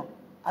ശിശുജന്മം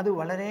അത്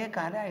വളരെ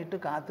കാലമായിട്ട്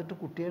കാത്തിട്ട്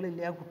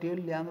കുട്ടികളില്ല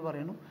എന്ന്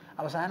പറയുന്നു.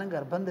 അവസാനം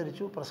ഗർഭം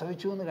ധരിച്ചു,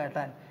 പ്രസവിച്ചു എന്ന്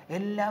കേട്ടാൽ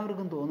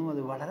എല്ലാവർക്കും തോന്നും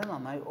അത് വളരെ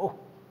നന്നായി. ഓ,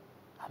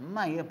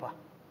 നന്നായിയപ്പാ,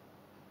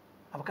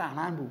 അപ്പോൾ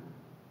കാണാൻ പോകും.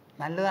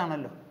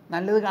 നല്ലതാണല്ലോ,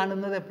 നല്ലത്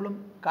കാണുന്നത് എപ്പോഴും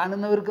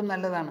കാണുന്നവർക്കും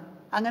നല്ലതാണ്.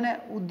 അങ്ങനെ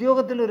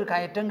ഉദ്യോഗത്തിലൊരു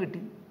കയറ്റം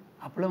കിട്ടി,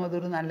 അപ്പോഴും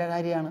അതൊരു നല്ല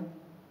കാര്യമാണ്.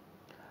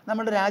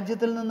 നമ്മുടെ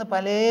രാജ്യത്തിൽ നിന്ന്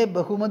പല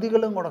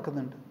ബഹുമതികളും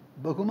കൊടുക്കുന്നുണ്ട്.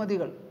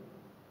 ബഹുമതികൾ,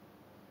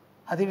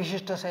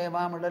 അതിവിശിഷ്ട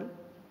സേവാ മെഡൽ,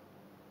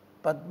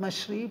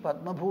 പത്മശ്രീ,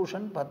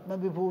 പത്മഭൂഷൺ,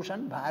 പത്മവിഭൂഷൺ,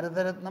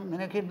 ഭാരതരത്നം,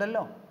 ഇങ്ങനെയൊക്കെ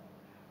ഉണ്ടല്ലോ.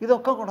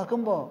 ഇതൊക്കെ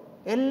കൊടുക്കുമ്പോൾ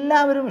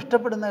എല്ലാവരും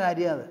ഇഷ്ടപ്പെടുന്ന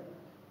കാര്യമാണ്.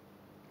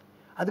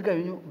 അത്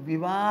കഴിഞ്ഞു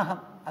വിവാഹം,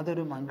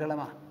 അതൊരു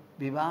മംഗളമാണ്.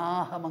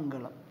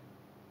 വിവാഹമംഗളം.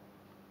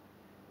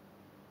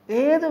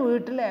 ഏത്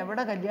വീട്ടിൽ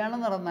എവിടെ കല്യാണം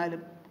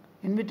നടന്നാലും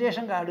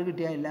ഇൻവിറ്റേഷൻ കാർഡ്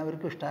കിട്ടിയാൽ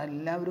എല്ലാവർക്കും ഇഷ്ടമാണ്,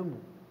 എല്ലാവരും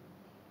പോകും.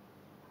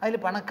 അതിൽ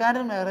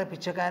പണക്കാരൻ വേറെ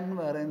പിച്ചക്കാരൻ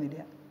വേറെ എന്നില്ല.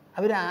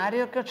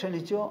 അവരാരെയൊക്കെ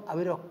ക്ഷണിച്ചോ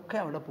അവരൊക്കെ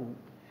അവിടെ പോകും.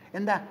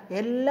 എന്താ,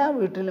 എല്ലാ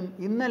വീട്ടിലും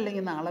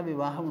ഇന്നല്ലെങ്കിൽ നാളെ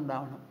വിവാഹം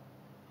ഉണ്ടാവണം.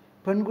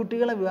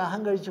 പെൺകുട്ടികളെ വിവാഹം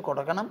കഴിച്ച്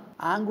കൊടുക്കണം,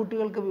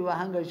 ആൺകുട്ടികൾക്ക്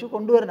വിവാഹം കഴിച്ച്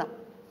കൊണ്ടുവരണം.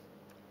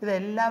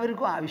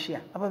 ഇതെല്ലാവർക്കും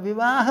ആവശ്യമാണ്. അപ്പോൾ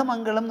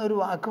വിവാഹമംഗളം എന്നൊരു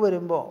വാക്ക്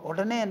വരുമ്പോൾ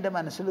ഉടനെ എൻ്റെ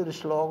മനസ്സിലൊരു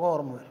ശ്ലോകം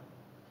ഓർമ്മ വരും.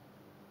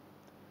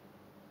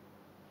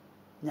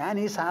 ഞാൻ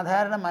ഈ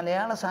സാധാരണ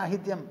മലയാള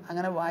സാഹിത്യം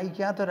അങ്ങനെ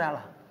വായിക്കാത്ത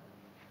ഒരാളാണ്.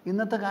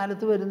 ഇന്നത്തെ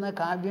കാലത്ത് വരുന്ന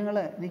കാവ്യങ്ങൾ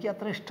എനിക്ക്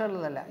അത്ര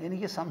ഇഷ്ടമുള്ളതല്ല.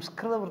 എനിക്ക്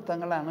സംസ്കൃത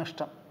വൃത്തങ്ങളാണ്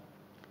ഇഷ്ടം.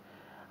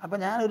 അപ്പം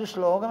ഞാനൊരു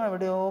ശ്ലോകം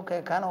എവിടെയോ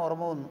കേൾക്കാൻ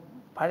ഓർമ്മ വന്നു.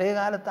 പഴയ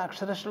കാലത്ത്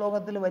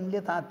അക്ഷരശ്ലോകത്തിൽ വലിയ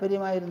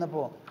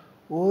താല്പര്യമായിരുന്നപ്പോൾ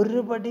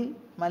ഒരുപടി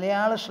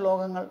മലയാള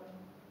ശ്ലോകങ്ങൾ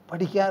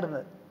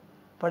പഠിക്കാറുണ്ട്.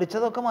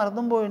 പഠിച്ചതൊക്കെ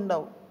മറന്നും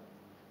പോയിണ്ടാവും,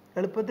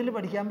 എളുപ്പത്തിൽ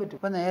പഠിക്കാൻ പറ്റും.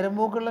 ഇപ്പം നേരം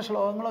പോക്കുള്ള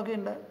ശ്ലോകങ്ങളൊക്കെ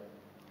ഉണ്ട്.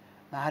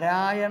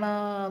 നാരായണ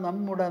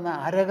നമ്മുടെ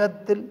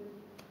നാരകത്തിൽ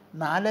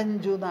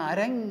നാലഞ്ചു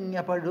നാരങ്ങ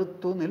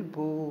പഴുത്തു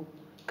നിൽപ്പൂ,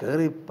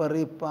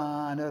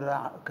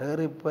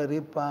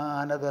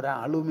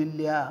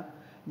 കേറിപ്പറിപ്പാനതൊരാളുമില്ല,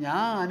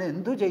 ഞാൻ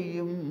എന്തു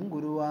ചെയ്യും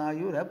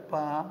ഗുരുവായൂരപ്പ.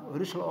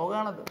 ഒരു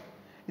ശ്ലോകമാണത്.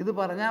 ഇത്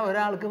പറഞ്ഞാൽ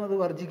ഒരാൾക്കും അത്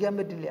വർജിക്കാൻ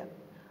പറ്റില്ല.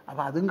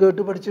 അപ്പം അതും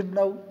കേട്ട്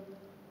പഠിച്ചിട്ടുണ്ടാവും.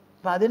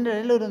 അപ്പം അതിൻ്റെ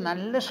ഇടയിൽ ഒരു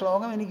നല്ല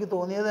ശ്ലോകം എനിക്ക്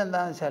തോന്നിയത്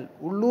എന്താണെന്ന് വെച്ചാൽ,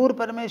 ഉള്ളൂർ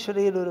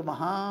പരമേശ്വരിയിൽ ഒരു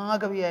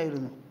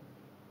മഹാകവിയായിരുന്നു.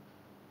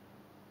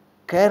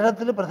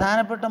 കേരളത്തിൽ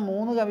പ്രധാനപ്പെട്ട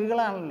 3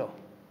 കവികളാണല്ലോ.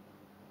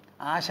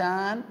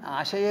 ആശാൻ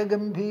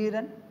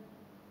ആശയഗംഭീരൻ,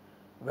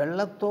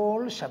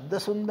 വെള്ളത്തോൾ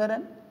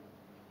ശബ്ദസുന്ദരൻ,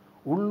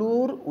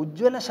 ഉള്ളൂർ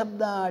ഉജ്ജ്വല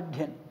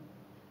ശബ്ദാഢ്യൻ.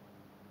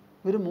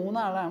 ഇവർ 3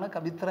 ആളാണ്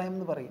കവിത്രയം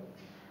എന്ന് പറയും.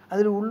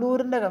 അതിൽ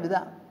ഉള്ളൂരിൻ്റെ കവിത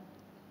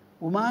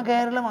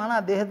ഉമാകേരളമാണ്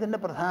അദ്ദേഹത്തിൻ്റെ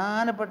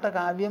പ്രധാനപ്പെട്ട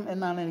കാവ്യം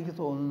എന്നാണ് എനിക്ക്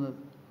തോന്നുന്നത്.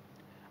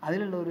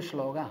 അതിലുള്ള ഒരു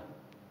ശ്ലോക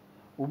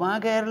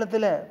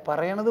ഉമാകേരളത്തിൽ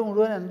പറയണത്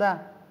മുഴുവൻ എന്താ,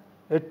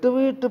 8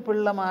 വീട്ടു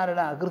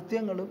പിള്ളമാരുടെ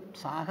അകൃത്യങ്ങളും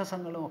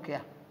സാഹസങ്ങളും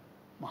ഒക്കെയാണ്.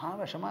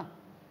 മഹാവിഷമാണ്.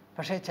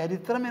 പക്ഷേ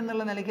ചരിത്രം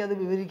എന്നുള്ള നിലയ്ക്ക് അത്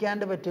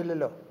വിവരിക്കാണ്ട്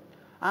പറ്റില്ലല്ലോ.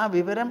 ആ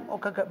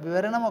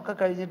വിവരണമൊക്കെ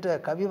കഴിഞ്ഞിട്ട്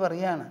കവി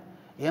പറയാണ്,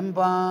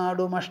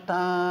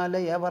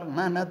 എമ്പാടുമഷ്ടാലയ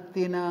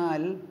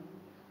വർണ്ണനത്തിനാൽ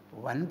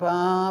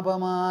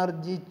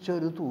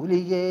വൻപാപമാർജിച്ചൊരു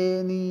തൂലികേ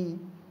നീ,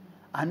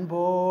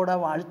 അൻപോട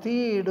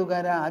വാഴ്ത്തിയിടുക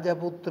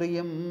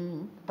രാജപുത്രിയും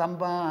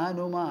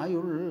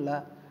തമ്പാനുമായുള്ള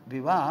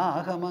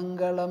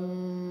വിവാഹമംഗളം.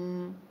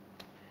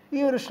 ഈ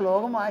ഒരു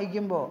ശ്ലോകം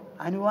വായിക്കുമ്പോൾ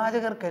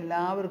അനുവാചകർക്ക്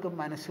എല്ലാവർക്കും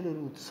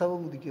മനസ്സിലൊരു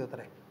ഉത്സവം ഉദിക്കും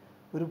അത്രേ.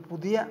 ഒരു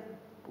പുതിയ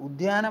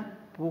ഉദ്യാനം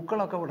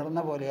പൂക്കളൊക്കെ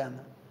വിടർന്ന പോലെയാണ്.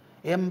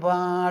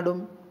 എമ്പാടും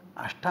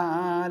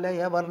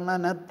അഷ്ടാലയ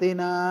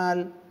വർണ്ണനത്തിനാൽ,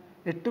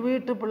 8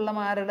 വീട്ടു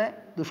പിള്ളമാരുടെ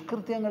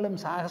ദുഷ്കൃത്യങ്ങളും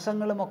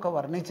സാഹസങ്ങളും ഒക്കെ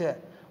വർണ്ണിച്ച്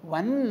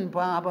വൻ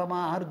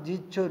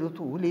പാപമാർജിച്ചൊരു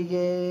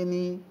തൂലികേ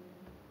നീ.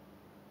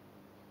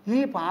 ഈ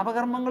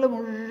പാപകർമ്മങ്ങൾ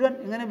മുഴുവൻ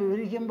ഇങ്ങനെ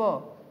വിവരിക്കുമ്പോൾ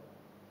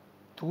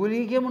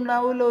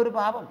തൂലികമുണ്ടാവുമല്ലോ ഒരു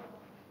പാപം.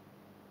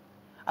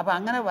 അപ്പം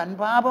അങ്ങനെ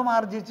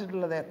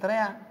വൻപാപമാർജിച്ചിട്ടുള്ളത്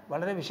എത്രയാ,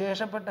 വളരെ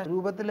വിശേഷപ്പെട്ട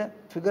രൂപത്തിൽ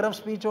ഫിഗർ ഓഫ്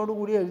സ്പീച്ചോട്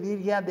കൂടി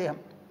എഴുതിയിരിക്കുക അദ്ദേഹം.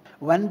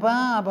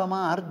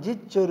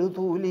 വൻപാപമാർജിച്ചൊരു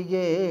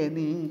തൂലികേ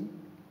നീ,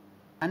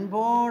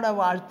 അൻപോടെ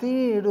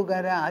വാഴ്ത്തിയിടുക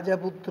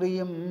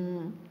രാജപുത്രിയും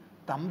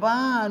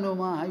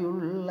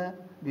തമ്പാനുമായുള്ള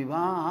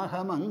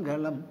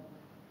വിവാഹമംഗളം.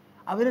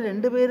 അവർ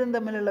 2 പേരും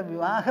തമ്മിലുള്ള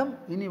വിവാഹം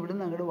ഇനി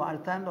ഇവിടുന്ന് അങ്ങോട്ട്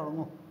വാഴ്ത്താൻ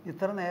തുടങ്ങും.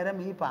 ഇത്ര നേരം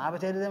ഈ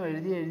പാപചരിതം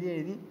എഴുതി എഴുതി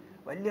എഴുതി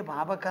വലിയ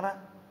പാപക്കറ.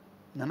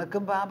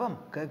 നിനക്കും പാപം,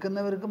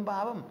 കേൾക്കുന്നവർക്കും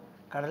പാപം,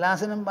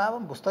 കടലാസിനും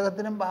പാപം,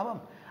 പുസ്തകത്തിനും പാപം.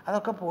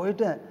 അതൊക്കെ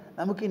പോയിട്ട്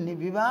നമുക്ക് ഇനി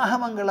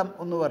വിവാഹമംഗളം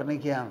ഒന്ന്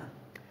വർണ്ണിക്കുകയാണ്.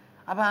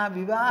 അപ്പം ആ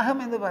വിവാഹം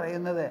എന്ന്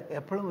പറയുന്നത്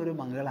എപ്പോഴും ഒരു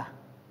മംഗളമാണ്.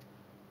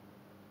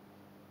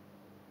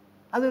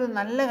 അതൊരു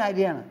നല്ല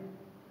കാര്യമാണ്.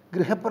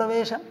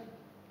 ഗൃഹപ്രവേശം.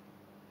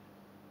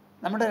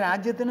 നമ്മുടെ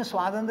രാജ്യത്തിന്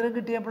സ്വാതന്ത്ര്യം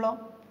കിട്ടിയപ്പോഴോ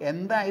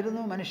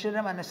എന്തായിരുന്നു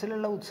മനുഷ്യരുടെ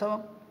മനസ്സിലുള്ള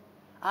ഉത്സവം.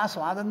 ആ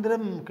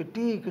സ്വാതന്ത്ര്യം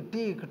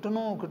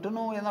കിട്ടണു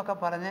എന്നൊക്കെ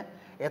പറഞ്ഞ്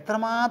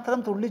എത്രമാത്രം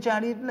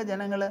തുള്ളിച്ചാടിയിട്ടുള്ള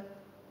ജനങ്ങൾ.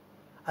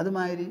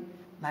 അതുമാതിരി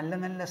നല്ല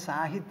നല്ല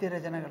സാഹിത്യ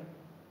രചനകൾ.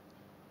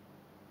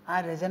 ആ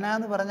രചന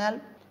എന്ന് പറഞ്ഞാൽ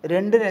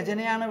 2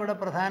 രചനയാണ് ഇവിടെ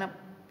പ്രധാനം.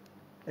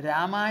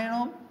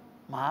 രാമായണവും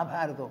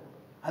മഹാഭാരതവും.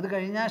 അത്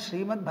കഴിഞ്ഞാൽ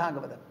ശ്രീമദ്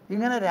ഭാഗവതം.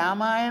 ഇങ്ങനെ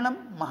രാമായണം,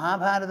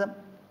 മഹാഭാരതം,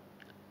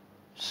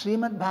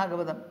 ശ്രീമദ്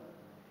ഭാഗവതം,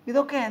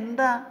 ഇതൊക്കെ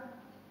എന്താ,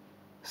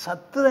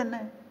 സത്ത്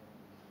തന്നെ.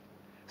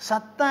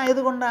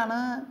 സത്തായതുകൊണ്ടാണ്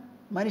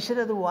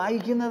മനുഷ്യരത്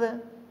വായിക്കുന്നത്.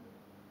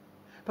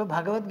 ഇപ്പം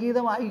ഭഗവത്ഗീത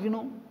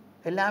വായിക്കണു,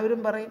 എല്ലാവരും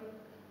പറയും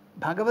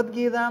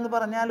ഭഗവത്ഗീത എന്ന്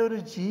പറഞ്ഞാൽ ഒരു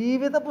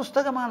ജീവിത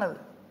പുസ്തകമാണത്.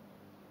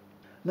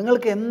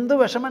 നിങ്ങൾക്ക് എന്ത്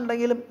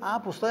വിഷമുണ്ടെങ്കിലും ആ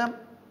പുസ്തകം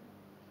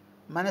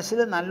മനസ്സിൽ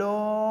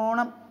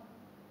നല്ലോണം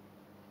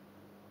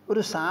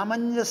ഒരു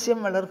സാമഞ്ജസ്യം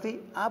വളർത്തി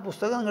ആ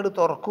പുസ്തകം അങ്ങോട്ട്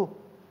തുറക്കൂ,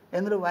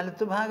 എന്നിട്ട്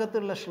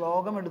വലത്തുഭാഗത്തുള്ള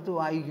ശ്ലോകം എടുത്ത്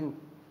വായിക്കൂ.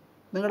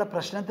 നിങ്ങളുടെ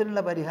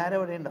പ്രശ്നത്തിനുള്ള പരിഹാരം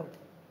എവിടെ ഉണ്ടാവും?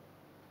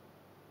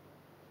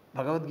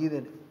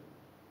 ഭഗവത്ഗീതയിൽ.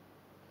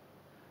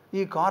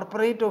 ഈ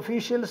കോർപ്പറേറ്റ്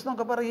ഒഫീഷ്യൽസ്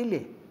എന്നൊക്കെ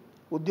പറയില്ലേ,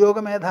 ഉദ്യോഗ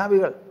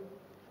മേധാവികൾ,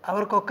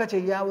 അവർക്കൊക്കെ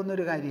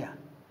ചെയ്യാവുന്നൊരു കാര്യമാണ്.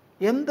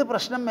 എന്ത്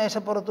പ്രശ്നം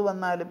മേശപ്പുറത്ത്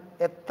വന്നാലും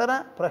എത്ര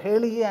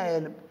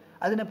പ്രഹേളികയായാലും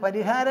അതിന്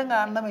പരിഹാരം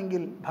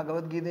കാണണമെങ്കിൽ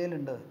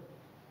ഭഗവത്ഗീതയിലുണ്ട്.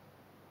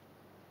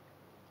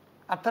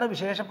 അത്ര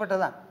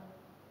വിശേഷപ്പെട്ടതാണ്.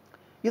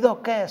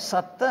 ഇതൊക്കെ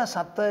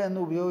സത്ത് എന്ന്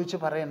ഉപയോഗിച്ച്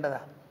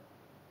പറയേണ്ടതാണ്.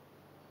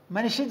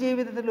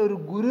 മനുഷ്യജീവിതത്തിൽ ഒരു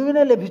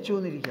ഗുരുവിനെ ലഭിച്ചു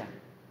എന്നിരിക്കാൻ,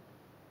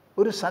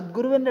 ഒരു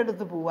സദ്ഗുരുവിൻ്റെ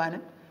അടുത്ത്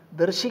പോവാനും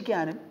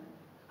ദർശിക്കാനും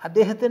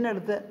അദ്ദേഹത്തിൻ്റെ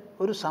അടുത്ത്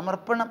ഒരു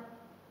സമർപ്പണം,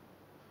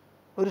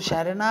 ഒരു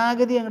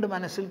ശരണാഗതി അങ്ങോട്ട്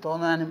മനസ്സിൽ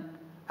തോന്നാനും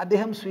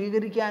അദ്ദേഹം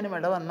സ്വീകരിക്കാനും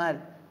ഇടവന്നാൽ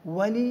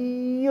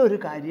വലിയൊരു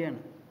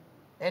കാര്യമാണ്,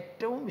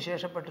 ഏറ്റവും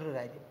വിശേഷപ്പെട്ടൊരു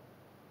കാര്യം.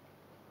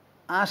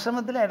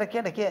 ആശ്രമത്തിൽ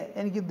ഇടയ്ക്കിടയ്ക്ക്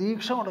എനിക്ക്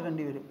ദീക്ഷ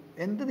കൊടുക്കേണ്ടി വരും.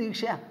 എന്ത്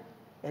ദീക്ഷ?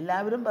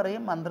 എല്ലാവരും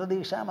പറയും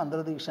മന്ത്രദീക്ഷ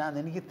മന്ത്രദീക്ഷ എന്ന്.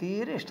 എനിക്ക്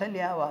തീരെ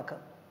ഇഷ്ടമില്ല ആ വാക്ക്.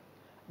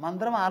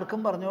 മന്ത്രം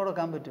ആർക്കും പറഞ്ഞു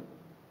കൊടുക്കാൻ പറ്റും.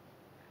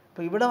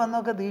 അപ്പോൾ ഇവിടെ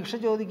വന്നൊക്കെ ദീക്ഷ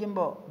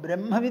ചോദിക്കുമ്പോൾ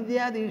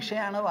ബ്രഹ്മവിദ്യാ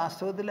ദീക്ഷയാണ്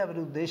വാസ്തവത്തിൽ അവർ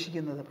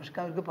ഉദ്ദേശിക്കുന്നത്. പക്ഷെ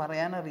അവർക്ക്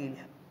പറയാനറിയില്ല.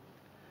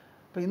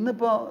 അപ്പോൾ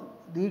ഇന്നിപ്പോൾ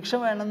ദീക്ഷ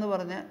വേണമെന്ന്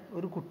പറഞ്ഞ്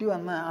ഒരു കുട്ടി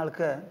വന്ന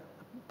ആൾക്ക്,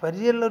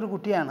 പരിചയമുള്ളൊരു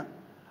കുട്ടിയാണ്,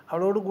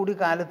 അവളോട് കൂടി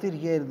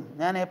കാലത്തിരിക്കുകയായിരുന്നു.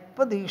 ഞാൻ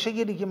എപ്പോൾ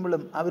ദീക്ഷയ്ക്ക്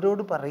ഇരിക്കുമ്പോഴും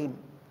അവരോട് പറയും,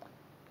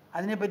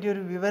 അതിനെപ്പറ്റി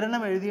ഒരു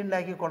വിവരണം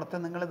എഴുതിയുണ്ടാക്കി കൊടുത്ത്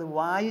നിങ്ങളത്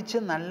വായിച്ച്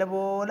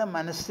നല്ലപോലെ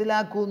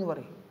മനസ്സിലാക്കൂ എന്ന്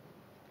പറയും.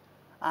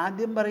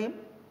 ആദ്യം പറയും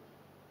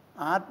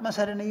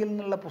ആത്മസരണിയിൽ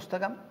നിന്നുള്ള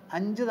പുസ്തകം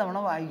 5 തവണ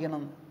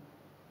വായിക്കണമെന്ന്.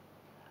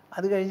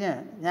 അത് കഴിഞ്ഞ്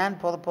ഞാൻ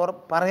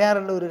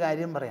പറയാറുള്ള ഒരു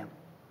കാര്യം പറയാം.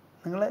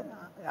 നിങ്ങൾ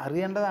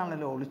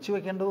അറിയേണ്ടതാണല്ലോ, ഒളിച്ചു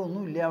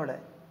വെക്കേണ്ടതൊന്നുമില്ല അവിടെ.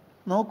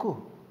 നോക്കൂ,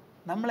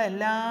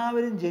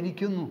 നമ്മളെല്ലാവരും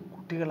ജനിക്കുന്നു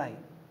കുട്ടികളായി.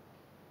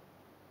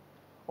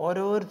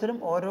 ഓരോരുത്തരും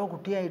ഓരോ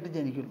കുട്ടിയായിട്ട്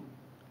ജനിക്കുന്നു.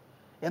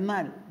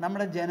 എന്നാൽ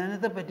നമ്മുടെ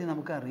ജനനത്തെപ്പറ്റി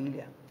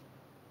നമുക്കറിയില്ല.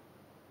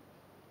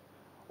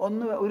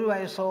 ഒരു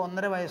വയസ്സോ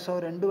 1.5 വയസ്സോ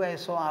 2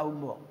 വയസ്സോ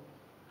ആവുമ്പോൾ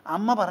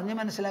അമ്മ പറഞ്ഞ്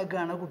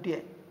മനസ്സിലാക്കുകയാണ് കുട്ടിയെ.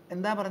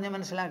 എന്താ പറഞ്ഞ്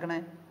മനസ്സിലാക്കണേ?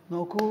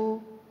 നോക്കൂ,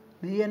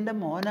 നീ എൻ്റെ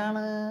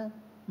മോനാണ്,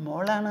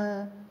 മോളാണ്,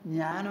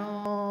 ഞാനോ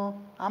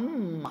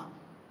അമ്മ,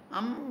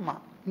 അമ്മ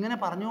ഇങ്ങനെ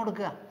പറഞ്ഞു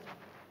കൊടുക്കുക.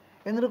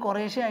 എന്നിട്ട്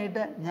കുറേശ്ശെ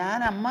ആയിട്ട് ഞാൻ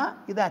അമ്മ,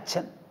 ഇത്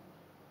അച്ഛൻ.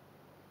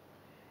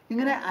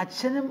 ഇങ്ങനെ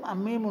അച്ഛനും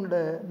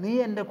അമ്മയുമുണ്ട്, നീ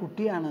എൻ്റെ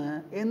കുട്ടിയാണ്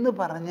എന്ന്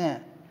പറഞ്ഞ്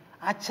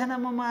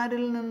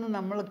അച്ഛനമ്മമാരിൽ നിന്ന്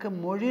നമ്മൾക്ക്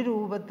മൊഴി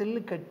രൂപത്തിൽ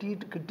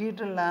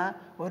കിട്ടിയിട്ടുള്ള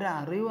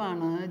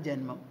ഒരറിവാണ്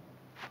ജന്മം.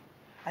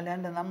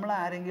 അല്ലാണ്ട്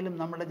നമ്മളാരെങ്കിലും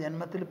നമ്മുടെ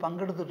ജന്മത്തിൽ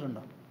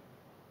പങ്കെടുത്തിട്ടുണ്ടോ?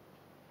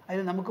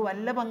 അതിൽ നമുക്ക്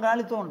വല്ല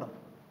പങ്കാളിത്തമുണ്ടോ?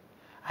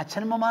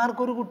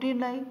 അച്ഛനമ്മമാർക്കൊരു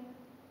കുട്ടിയുണ്ടായി,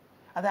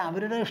 അത്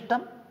അവരുടെ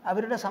ഇഷ്ടം,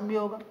 അവരുടെ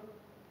സംയോഗം.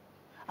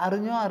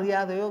 അറിഞ്ഞോ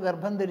അറിയാതെയോ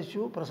ഗർഭം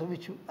ധരിച്ചു,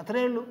 പ്രസവിച്ചു,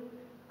 അത്രയേ ഉള്ളൂ.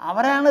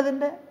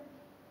 അവരാണിതിൻ്റെ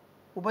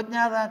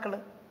ഉപജ്ഞാതാക്കൾ.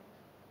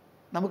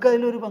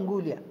 നമുക്കതിലൊരു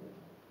പങ്കുമില്ല.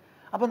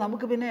 അപ്പോൾ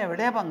നമുക്ക് പിന്നെ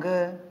എവിടെയാണ് പങ്ക്?